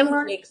 Do you think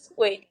Landlord?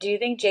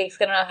 Jake's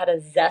gonna know how to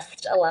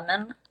zest a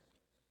lemon?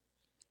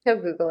 He'll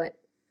Google it.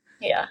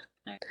 Yeah.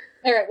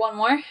 All right, one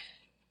more.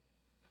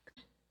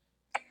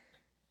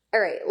 All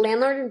right,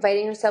 landlord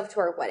inviting herself to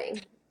our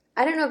wedding.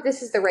 I don't know if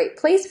this is the right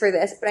place for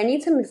this, but I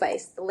need some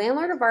advice. The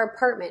landlord of our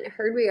apartment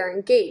heard we are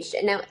engaged,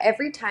 and now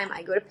every time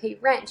I go to pay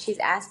rent, she's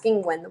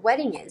asking when the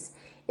wedding is,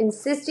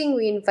 insisting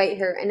we invite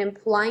her and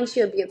implying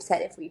she'll be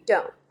upset if we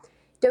don't.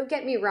 Don't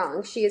get me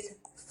wrong, she is a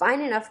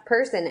fine enough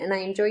person, and I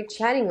enjoy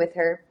chatting with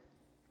her,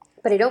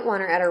 but I don't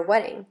want her at our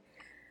wedding.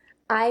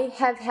 I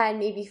have had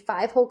maybe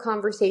 5 whole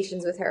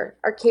conversations with her.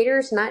 Our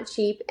caterer's not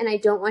cheap, and I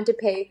don't want to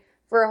pay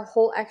for a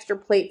whole extra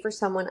plate for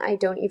someone I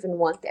don't even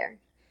want there.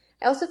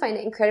 I also find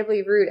it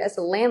incredibly rude as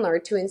a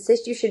landlord to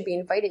insist you should be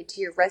invited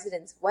to your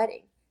resident's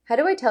wedding. How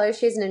do I tell her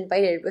she isn't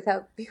invited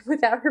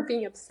without her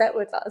being upset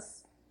with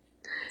us?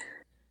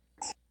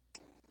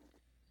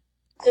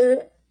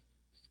 It's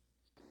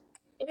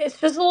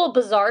just a little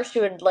bizarre she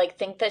would, like,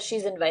 think that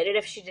she's invited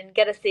if she didn't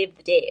get a save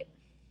the date.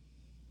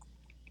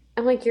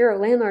 I'm like, you're a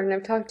landlord and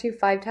I've talked to you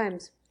 5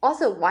 times.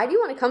 Also, why do you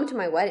want to come to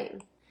my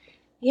wedding?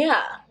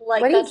 Yeah,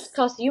 like, that Weddings, just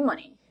costs you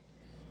money.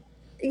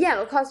 yeah,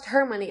 it'll cost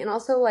her money, and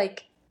also,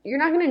 like, you're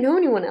not going to know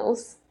anyone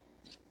else.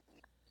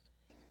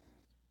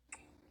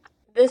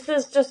 This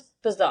is just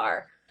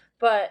bizarre.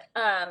 But,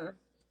 I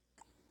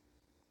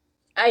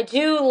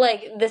do,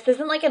 like, this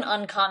isn't, like, an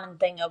uncommon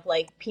thing of,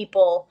 like,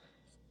 people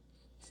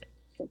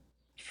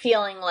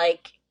feeling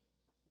like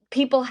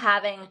people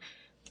having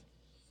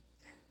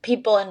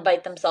people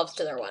invite themselves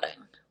to their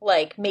wedding,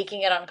 like,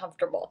 making it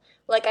uncomfortable.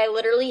 Like, I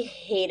literally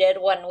hated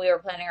when we were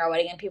planning our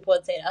wedding and people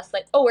would say to us,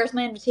 like, oh, where's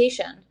my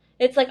invitation?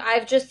 It's like,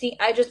 I just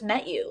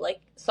met you.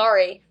 Like,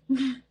 sorry.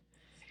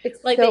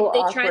 It's Like, so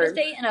they try to awkward.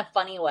 say it in a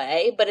funny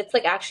way, but it's,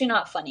 like, actually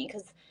not funny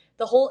because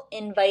the whole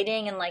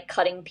inviting and, like,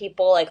 cutting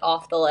people, like,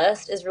 off the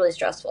list is really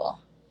stressful.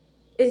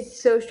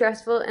 It's so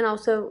stressful, and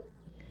also,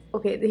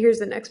 okay, here's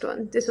the next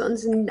one. This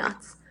one's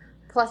nuts.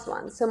 Plus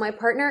one. So my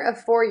partner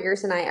of 4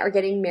 years and I are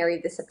getting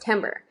married this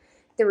September.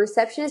 The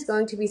reception is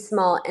going to be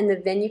small, and the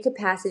venue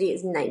capacity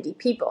is 90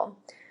 people.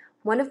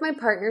 One of my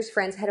partner's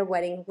friends had a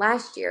wedding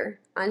last year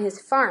on his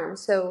farm,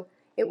 so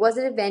it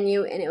wasn't a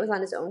venue and it was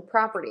on his own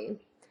property,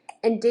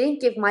 and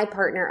didn't give my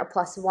partner a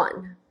plus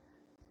one,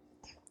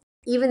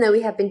 even though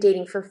we have been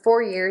dating for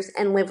 4 years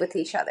and live with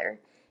each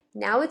other.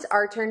 Now it's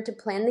our turn to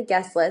plan the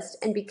guest list,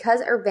 and because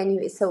our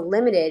venue is so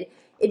limited,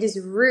 it is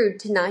rude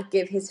to not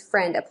give his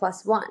friend a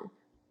plus one.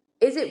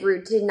 Is it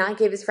rude to not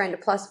give his friend a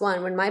plus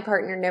one when my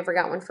partner never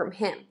got one from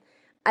him?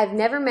 I've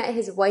never met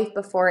his wife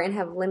before and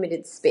have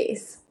limited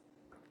space.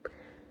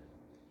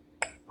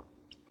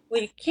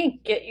 Well, you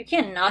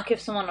can't not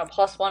give someone a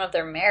plus one if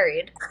they're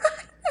married.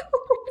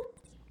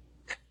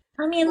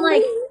 I mean,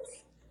 like,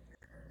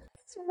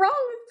 Please. What's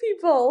wrong with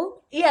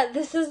people? Yeah,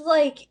 this is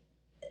like,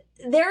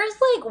 there's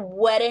like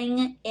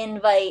wedding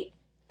invite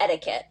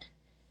etiquette.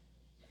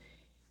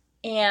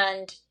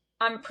 And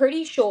I'm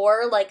pretty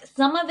sure like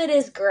some of it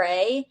is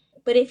gray,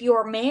 but if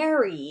you're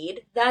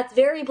married, that's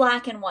very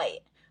black and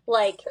white.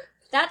 Like,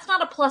 that's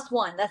not a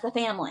 +1, that's a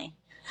family.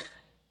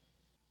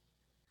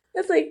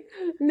 That's like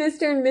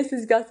Mr. and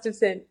Mrs.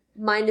 Gustafson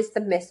minus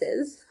the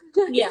Mrs.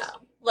 Yeah,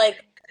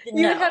 like,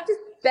 You would no. have to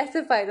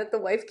specify that the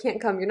wife can't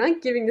come. You're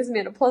not giving this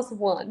man a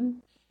 +1.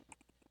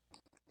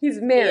 He's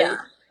married. Yeah.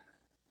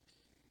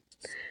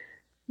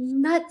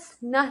 Nuts,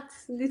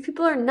 nuts. These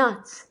people are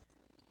nuts.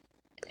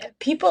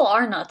 People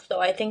are nuts,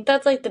 though. I think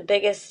that's like the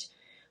biggest,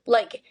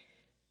 like,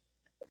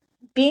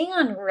 being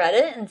on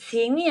Reddit and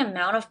seeing the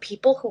amount of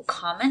people who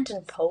comment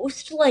and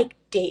post like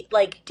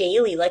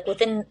daily, like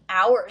within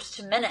hours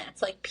to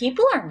minutes. Like,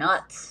 people are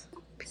nuts.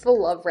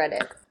 People love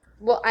Reddit.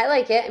 Well, I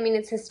like it. I mean,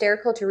 it's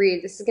hysterical to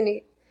read.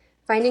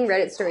 Finding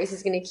Reddit stories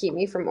is gonna keep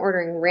me from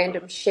ordering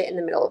random shit in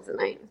the middle of the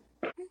night.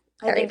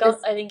 Sorry,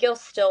 I think you'll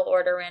still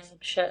order random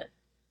shit.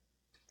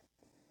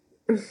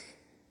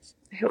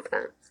 I hope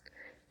not.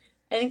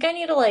 I think I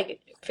need to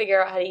like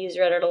figure out how to use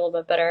Reddit a little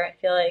bit better. I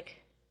feel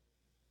like.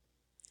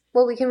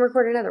 Well, we can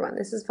record another one.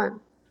 This is fun.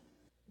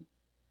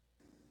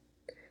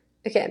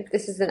 Okay,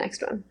 this is the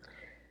next one.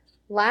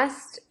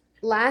 Last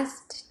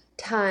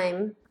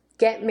time,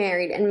 get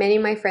married, and many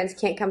of my friends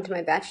can't come to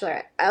my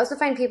bachelorette. I also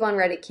find people on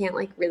Reddit can't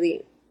like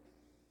really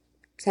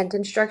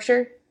sentence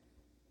structure.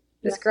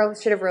 This girl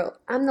should have wrote,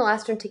 I'm the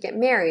last one to get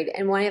married,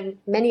 and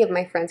many of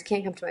my friends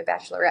can't come to my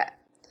bachelorette.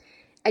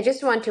 I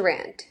just want to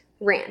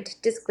rant.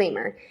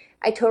 Disclaimer.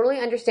 I totally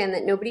understand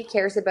that nobody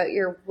cares about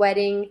your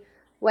wedding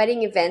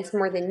events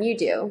more than you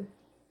do,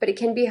 but it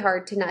can be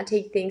hard to not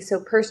take things so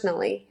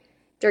personally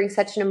during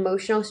such an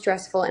emotional,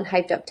 stressful, and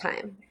hyped up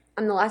time.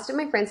 I'm the last of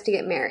my friends to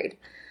get married.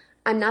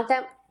 I'm not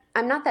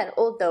that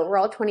old though. We're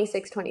all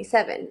 26,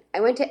 27. I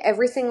went to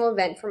every single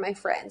event for my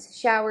friends.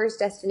 Showers,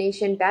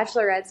 destination,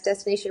 bachelorettes,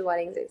 destination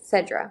weddings,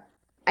 etc.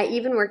 I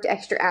even worked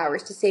extra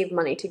hours to save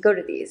money to go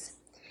to these.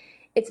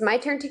 It's my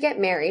turn to get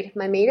married.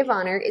 My maid of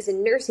honor is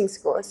in nursing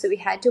school, so we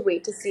had to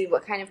wait to see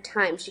what kind of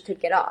time she could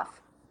get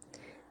off,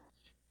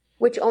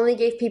 which only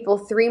gave people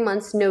 3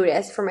 months'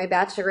 notice for my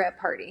bachelorette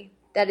party.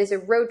 That is a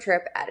road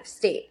trip out of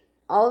state.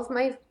 All of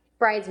my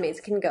bridesmaids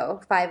can go,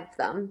 5 of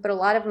them, but a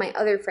lot of my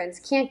other friends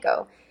can't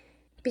go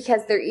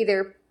because they're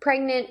either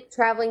pregnant,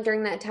 traveling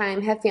during that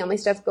time, have family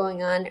stuff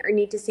going on, or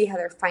need to see how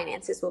their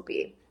finances will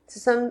be.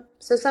 So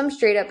some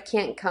straight up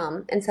can't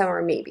come, and some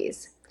are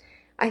maybes.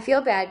 I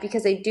feel bad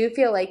because I do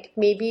feel like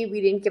maybe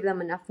we didn't give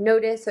them enough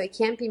notice, so I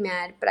can't be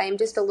mad, but I am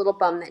just a little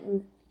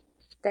bummed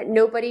that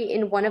nobody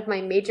in one of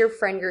my major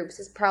friend groups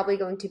is probably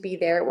going to be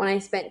there when I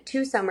spent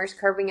 2 summers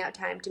carving out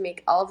time to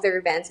make all of their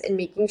events and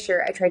making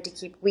sure I tried to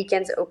keep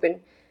weekends open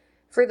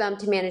for them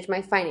to manage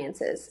my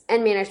finances.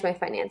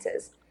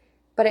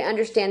 But I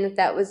understand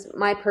that was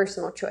my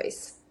personal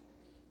choice.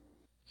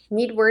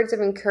 Need words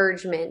of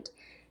encouragement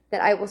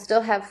that I will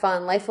still have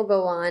fun, life will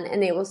go on,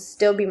 and they will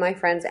still be my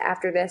friends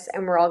after this,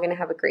 and we're all going to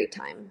have a great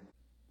time.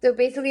 So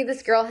basically,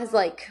 this girl has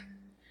like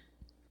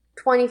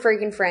 20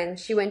 freaking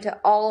friends. She went to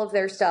all of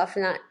their stuff,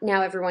 and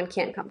now everyone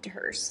can't come to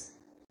hers.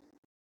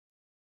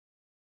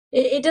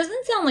 It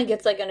doesn't sound like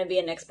it's like going to be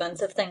an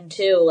expensive thing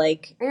too.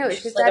 Like, I know,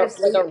 it's just like out of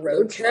state, a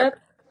road trip.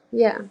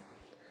 Yeah.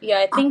 Yeah,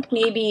 I think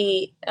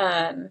maybe.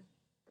 And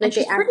Like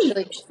she's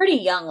pretty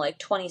young, like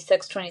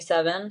 26,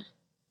 27.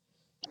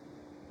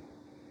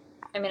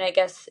 I mean, I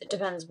guess it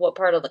depends what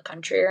part of the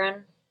country you're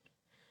in.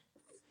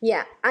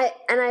 Yeah,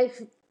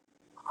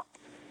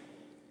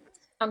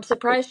 I'm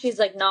surprised she's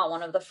like not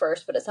one of the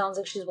first, but it sounds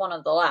like she's one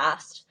of the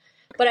last.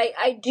 But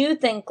I do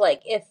think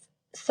like if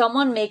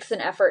someone makes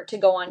an effort to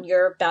go on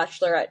your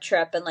bachelorette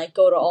trip and like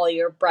go to all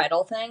your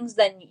bridal things,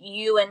 then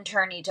you in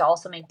turn need to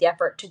also make the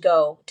effort to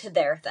go to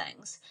their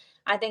things.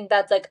 I think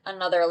that's like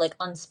another like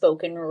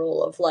unspoken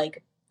rule of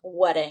like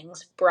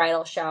weddings,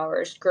 bridal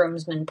showers,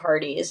 groomsmen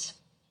parties.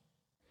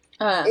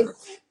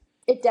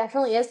 It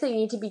definitely is, so you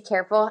need to be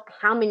careful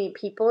how many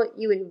people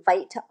you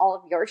invite to all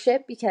of your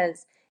shit,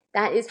 because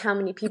that is how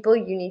many people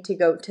you need to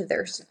go to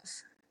their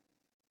stuff.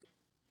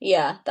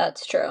 Yeah,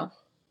 that's true.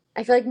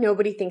 I feel like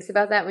nobody thinks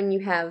about that when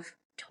you have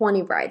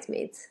 20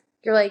 bridesmaids.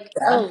 You're like,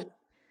 oh,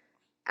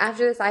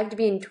 after this I have to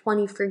be in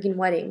 20 freaking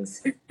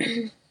weddings.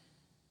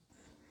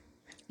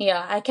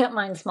 Yeah, I kept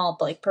mine small,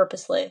 like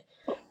purposely.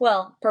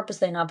 Well,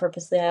 purposely, not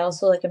purposely. I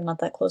also like am not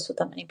that close with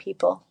that many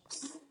people.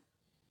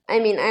 I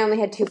mean, I only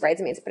had 2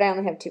 bridesmaids, but I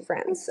only have 2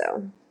 friends,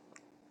 so.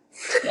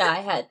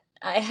 Yeah,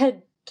 I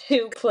had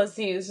 2 plus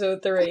you, so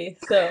 3.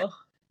 So.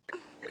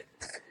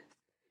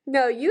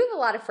 No, you have a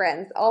lot of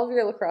friends. All of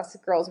your lacrosse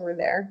girls were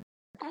there.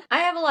 I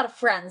have a lot of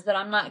friends, but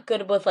I'm not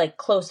good with like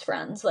close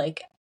friends.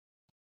 Like,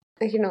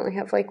 I can only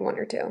have like 1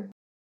 or 2.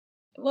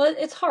 well,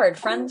 it's hard.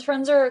 Friends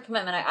are a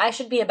commitment. I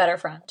should be a better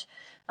friend.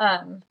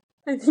 I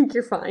think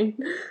you're fine.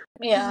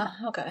 Yeah.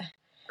 Okay.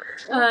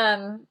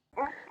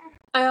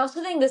 I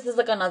also think this is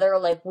like another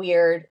like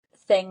weird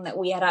thing that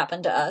we had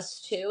happen to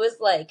us too, is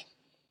like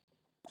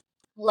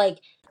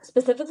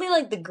specifically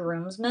like the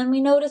groomsmen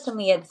we noticed, and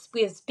we have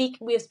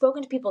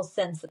spoken to people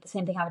since that the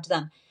same thing happened to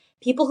them.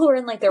 People who were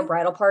in like their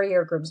bridal party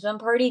or groomsmen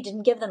party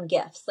didn't give them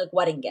gifts, like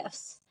wedding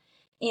gifts.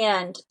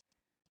 And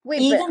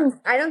Wait, but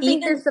I don't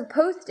think they're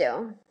supposed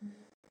to.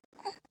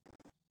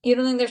 You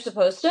don't think they're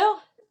supposed to?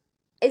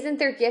 Isn't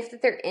their gift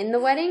that they're in the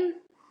wedding?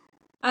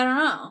 I don't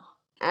know.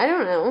 I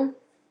don't know.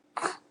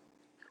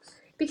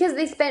 Because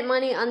they spent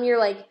money on your,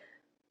 like,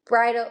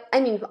 bridal...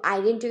 I mean,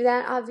 I didn't do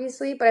that,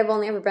 obviously, but I've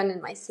only ever been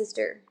in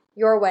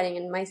your wedding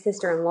and my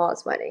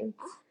sister-in-law's wedding.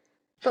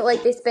 But,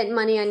 like, they spent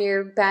money on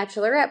your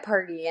bachelorette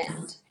party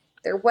and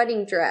their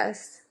wedding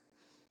dress.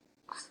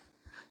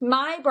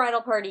 My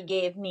bridal party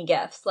gave me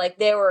gifts. Like,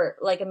 they were,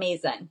 like,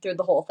 amazing through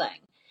the whole thing.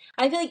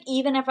 I feel like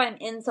even if I'm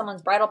in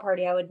someone's bridal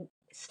party, I would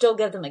still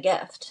give them a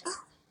gift.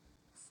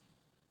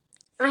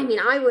 I mean,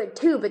 I would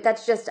too, but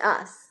that's just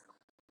us.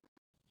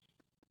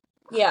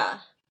 Yeah.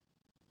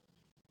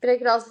 But I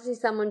could also see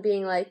someone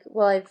being like,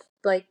 well, I've,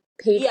 like,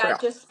 paid for it. Yeah,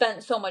 I just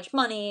spent so much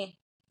money.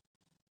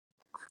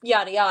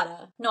 Yada,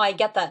 yada. No, I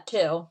get that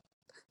too.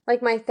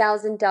 Like my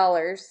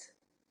 $1,000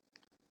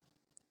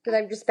 that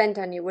I've just spent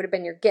on you would have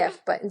been your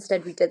gift, but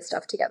instead we did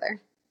stuff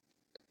together.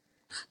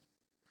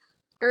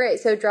 All right,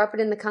 so drop it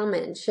in the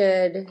comments.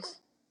 Should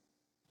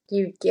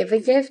you give a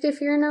gift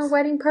if you're in a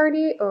wedding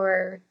party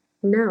or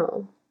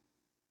no?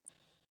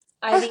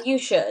 I think you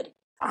should.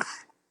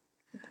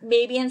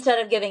 Maybe instead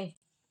of giving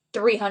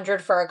 $300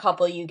 for a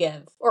couple, you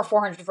give, or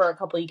 $400 for a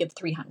couple, you give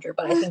 $300.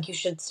 But I think you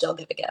should still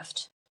give a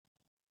gift.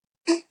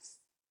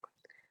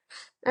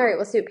 All right,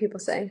 we'll see what people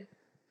say.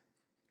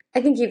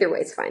 I think either way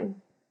is fine.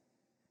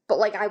 But,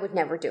 like, I would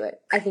never do it.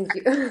 I think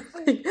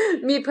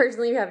me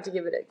personally, you have to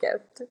give it a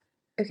gift.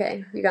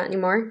 Okay, you got any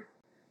more?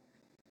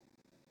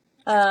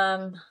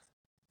 I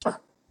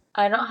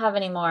don't have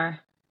any more.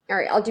 All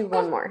right, I'll do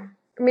one more.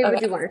 Or maybe we'll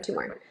do one or two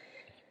more.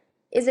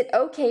 Is it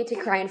okay to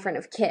cry in front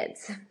of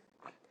kids?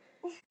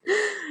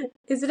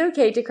 Is it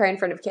okay to cry in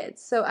front of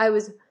kids? So I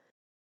was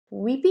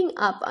weeping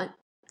up on...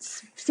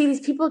 See, these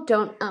people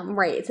don't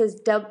write. It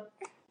says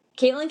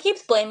Kaitlyn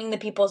keeps blaming the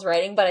people's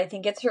writing, but I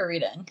think it's her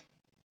reading.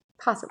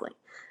 Possibly.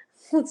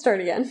 Let's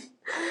start again.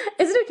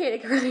 Is it okay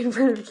to cry in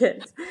front of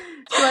kids?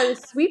 So I was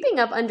sweeping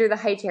up under the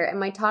high chair, and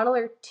my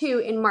toddler, 2,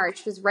 in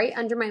March, was right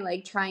under my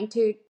leg trying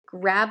to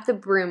grab the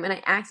broom, and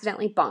I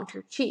accidentally bonked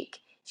her cheek.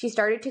 She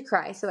started to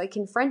cry, so I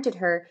confronted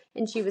her,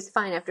 and she was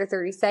fine after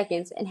 30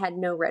 seconds and had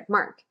no red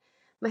mark.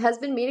 My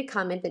husband made a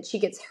comment that she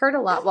gets hurt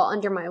a lot while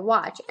under my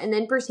watch, and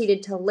then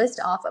proceeded to list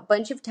off a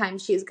bunch of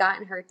times she has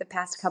gotten hurt the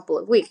past couple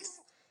of weeks.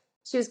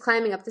 She was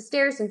climbing up the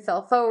stairs and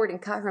fell forward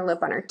and cut her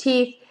lip on her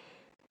teeth.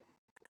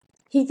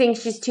 He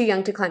thinks she's too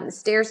young to climb the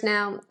stairs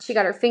now. She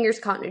got her fingers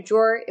caught in a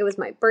drawer. It was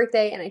my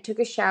birthday, and I took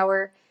a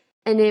shower,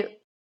 and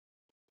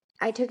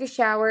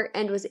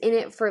was in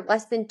it for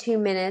less than 2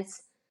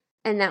 minutes,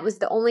 and that was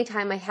the only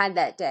time I had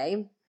that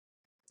day.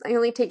 I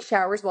only take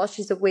showers while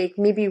she's awake,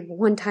 maybe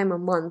one time a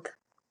month.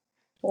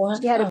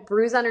 What? She had a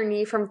bruise on her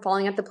knee from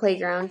falling at the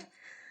playground.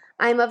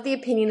 I'm of the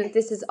opinion that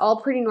this is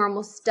all pretty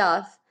normal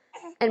stuff,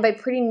 and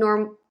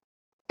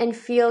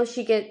feel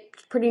she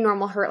gets pretty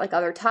normal hurt like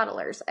other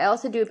toddlers. I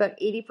also do about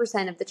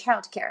 80% of the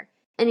childcare.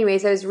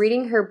 Anyways, I was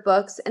reading her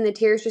books, and the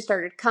tears just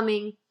started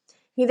coming.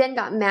 He then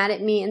got mad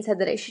at me and said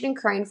that I shouldn't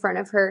cry in front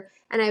of her,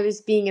 and I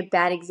was being a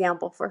bad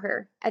example for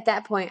her. At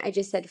that point, I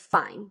just said,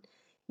 fine.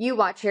 You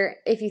watch her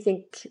if you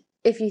think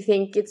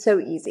it's so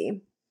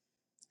easy.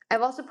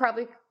 I've also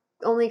probably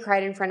only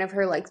cried in front of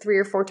her like 3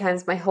 or 4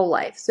 times my whole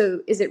life,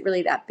 so is it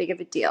really that big of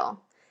a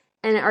deal?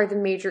 And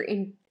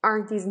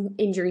aren't these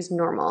injuries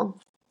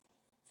normal?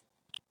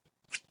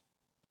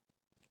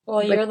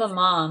 Well, you're the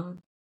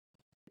mom.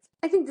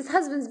 I think this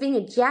husband's being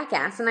a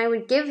jackass, and I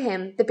would give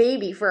him the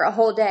baby for a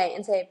whole day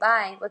and say,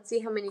 bye, let's see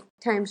how many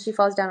times she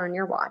falls down on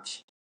your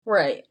watch.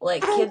 Right,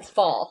 like kids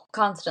fall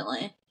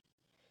constantly.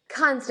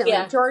 Constantly.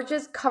 Yeah.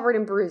 Georgia's covered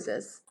in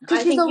bruises.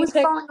 Because she's always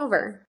falling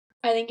over.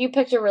 I think you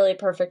picked a really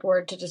perfect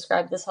word to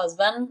describe this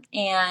husband,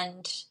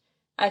 and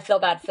I feel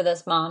bad for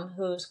this mom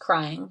who's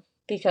crying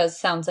because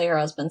sounds like her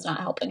husband's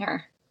not helping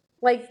her.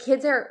 Like,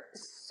 kids are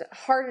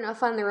hard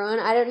enough on their own.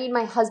 I don't need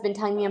my husband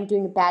telling me I'm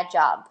doing a bad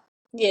job.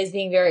 Yeah, he's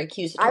being very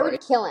accusatory. I would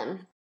kill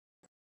him.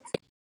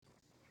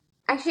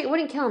 Actually, it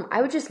wouldn't kill him.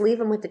 I would just leave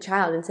him with the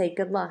child and say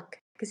good luck.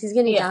 Because he's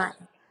going to die.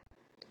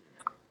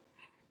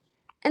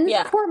 And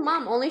this poor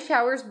mom only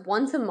showers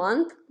once a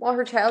month while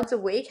her child's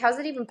awake. How's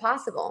that even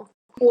possible?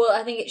 Well,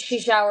 I think she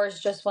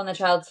showers just when the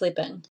child's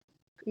sleeping.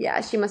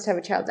 Yeah, she must have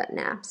a child that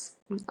naps,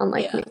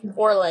 unlike me.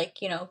 Or, like,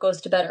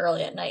 goes to bed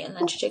early at night and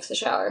then she takes a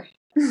shower.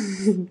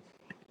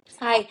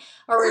 I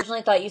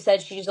originally thought you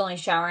said she's only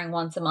showering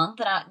once a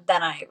month, and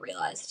then I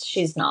realized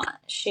she's not.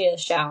 She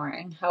is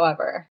showering.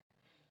 However,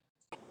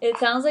 it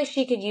sounds like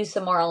she could use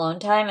some more alone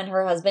time, and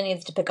her husband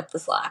needs to pick up the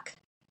slack.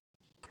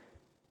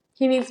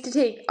 He needs to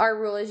take, our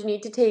rule is you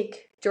need to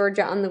take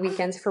Georgia on the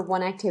weekends for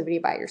one activity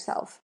by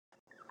yourself.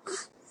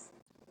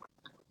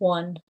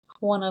 One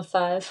of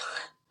 5.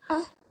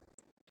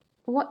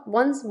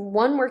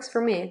 One works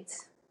for me. At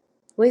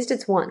least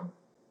it's one.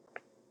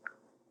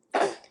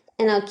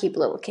 And I'll keep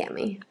little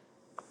Cammy.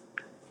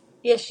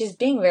 Yeah, she's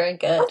being very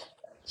good.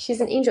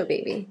 She's an angel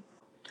baby.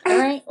 All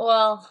right,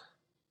 well,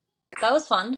 that was fun.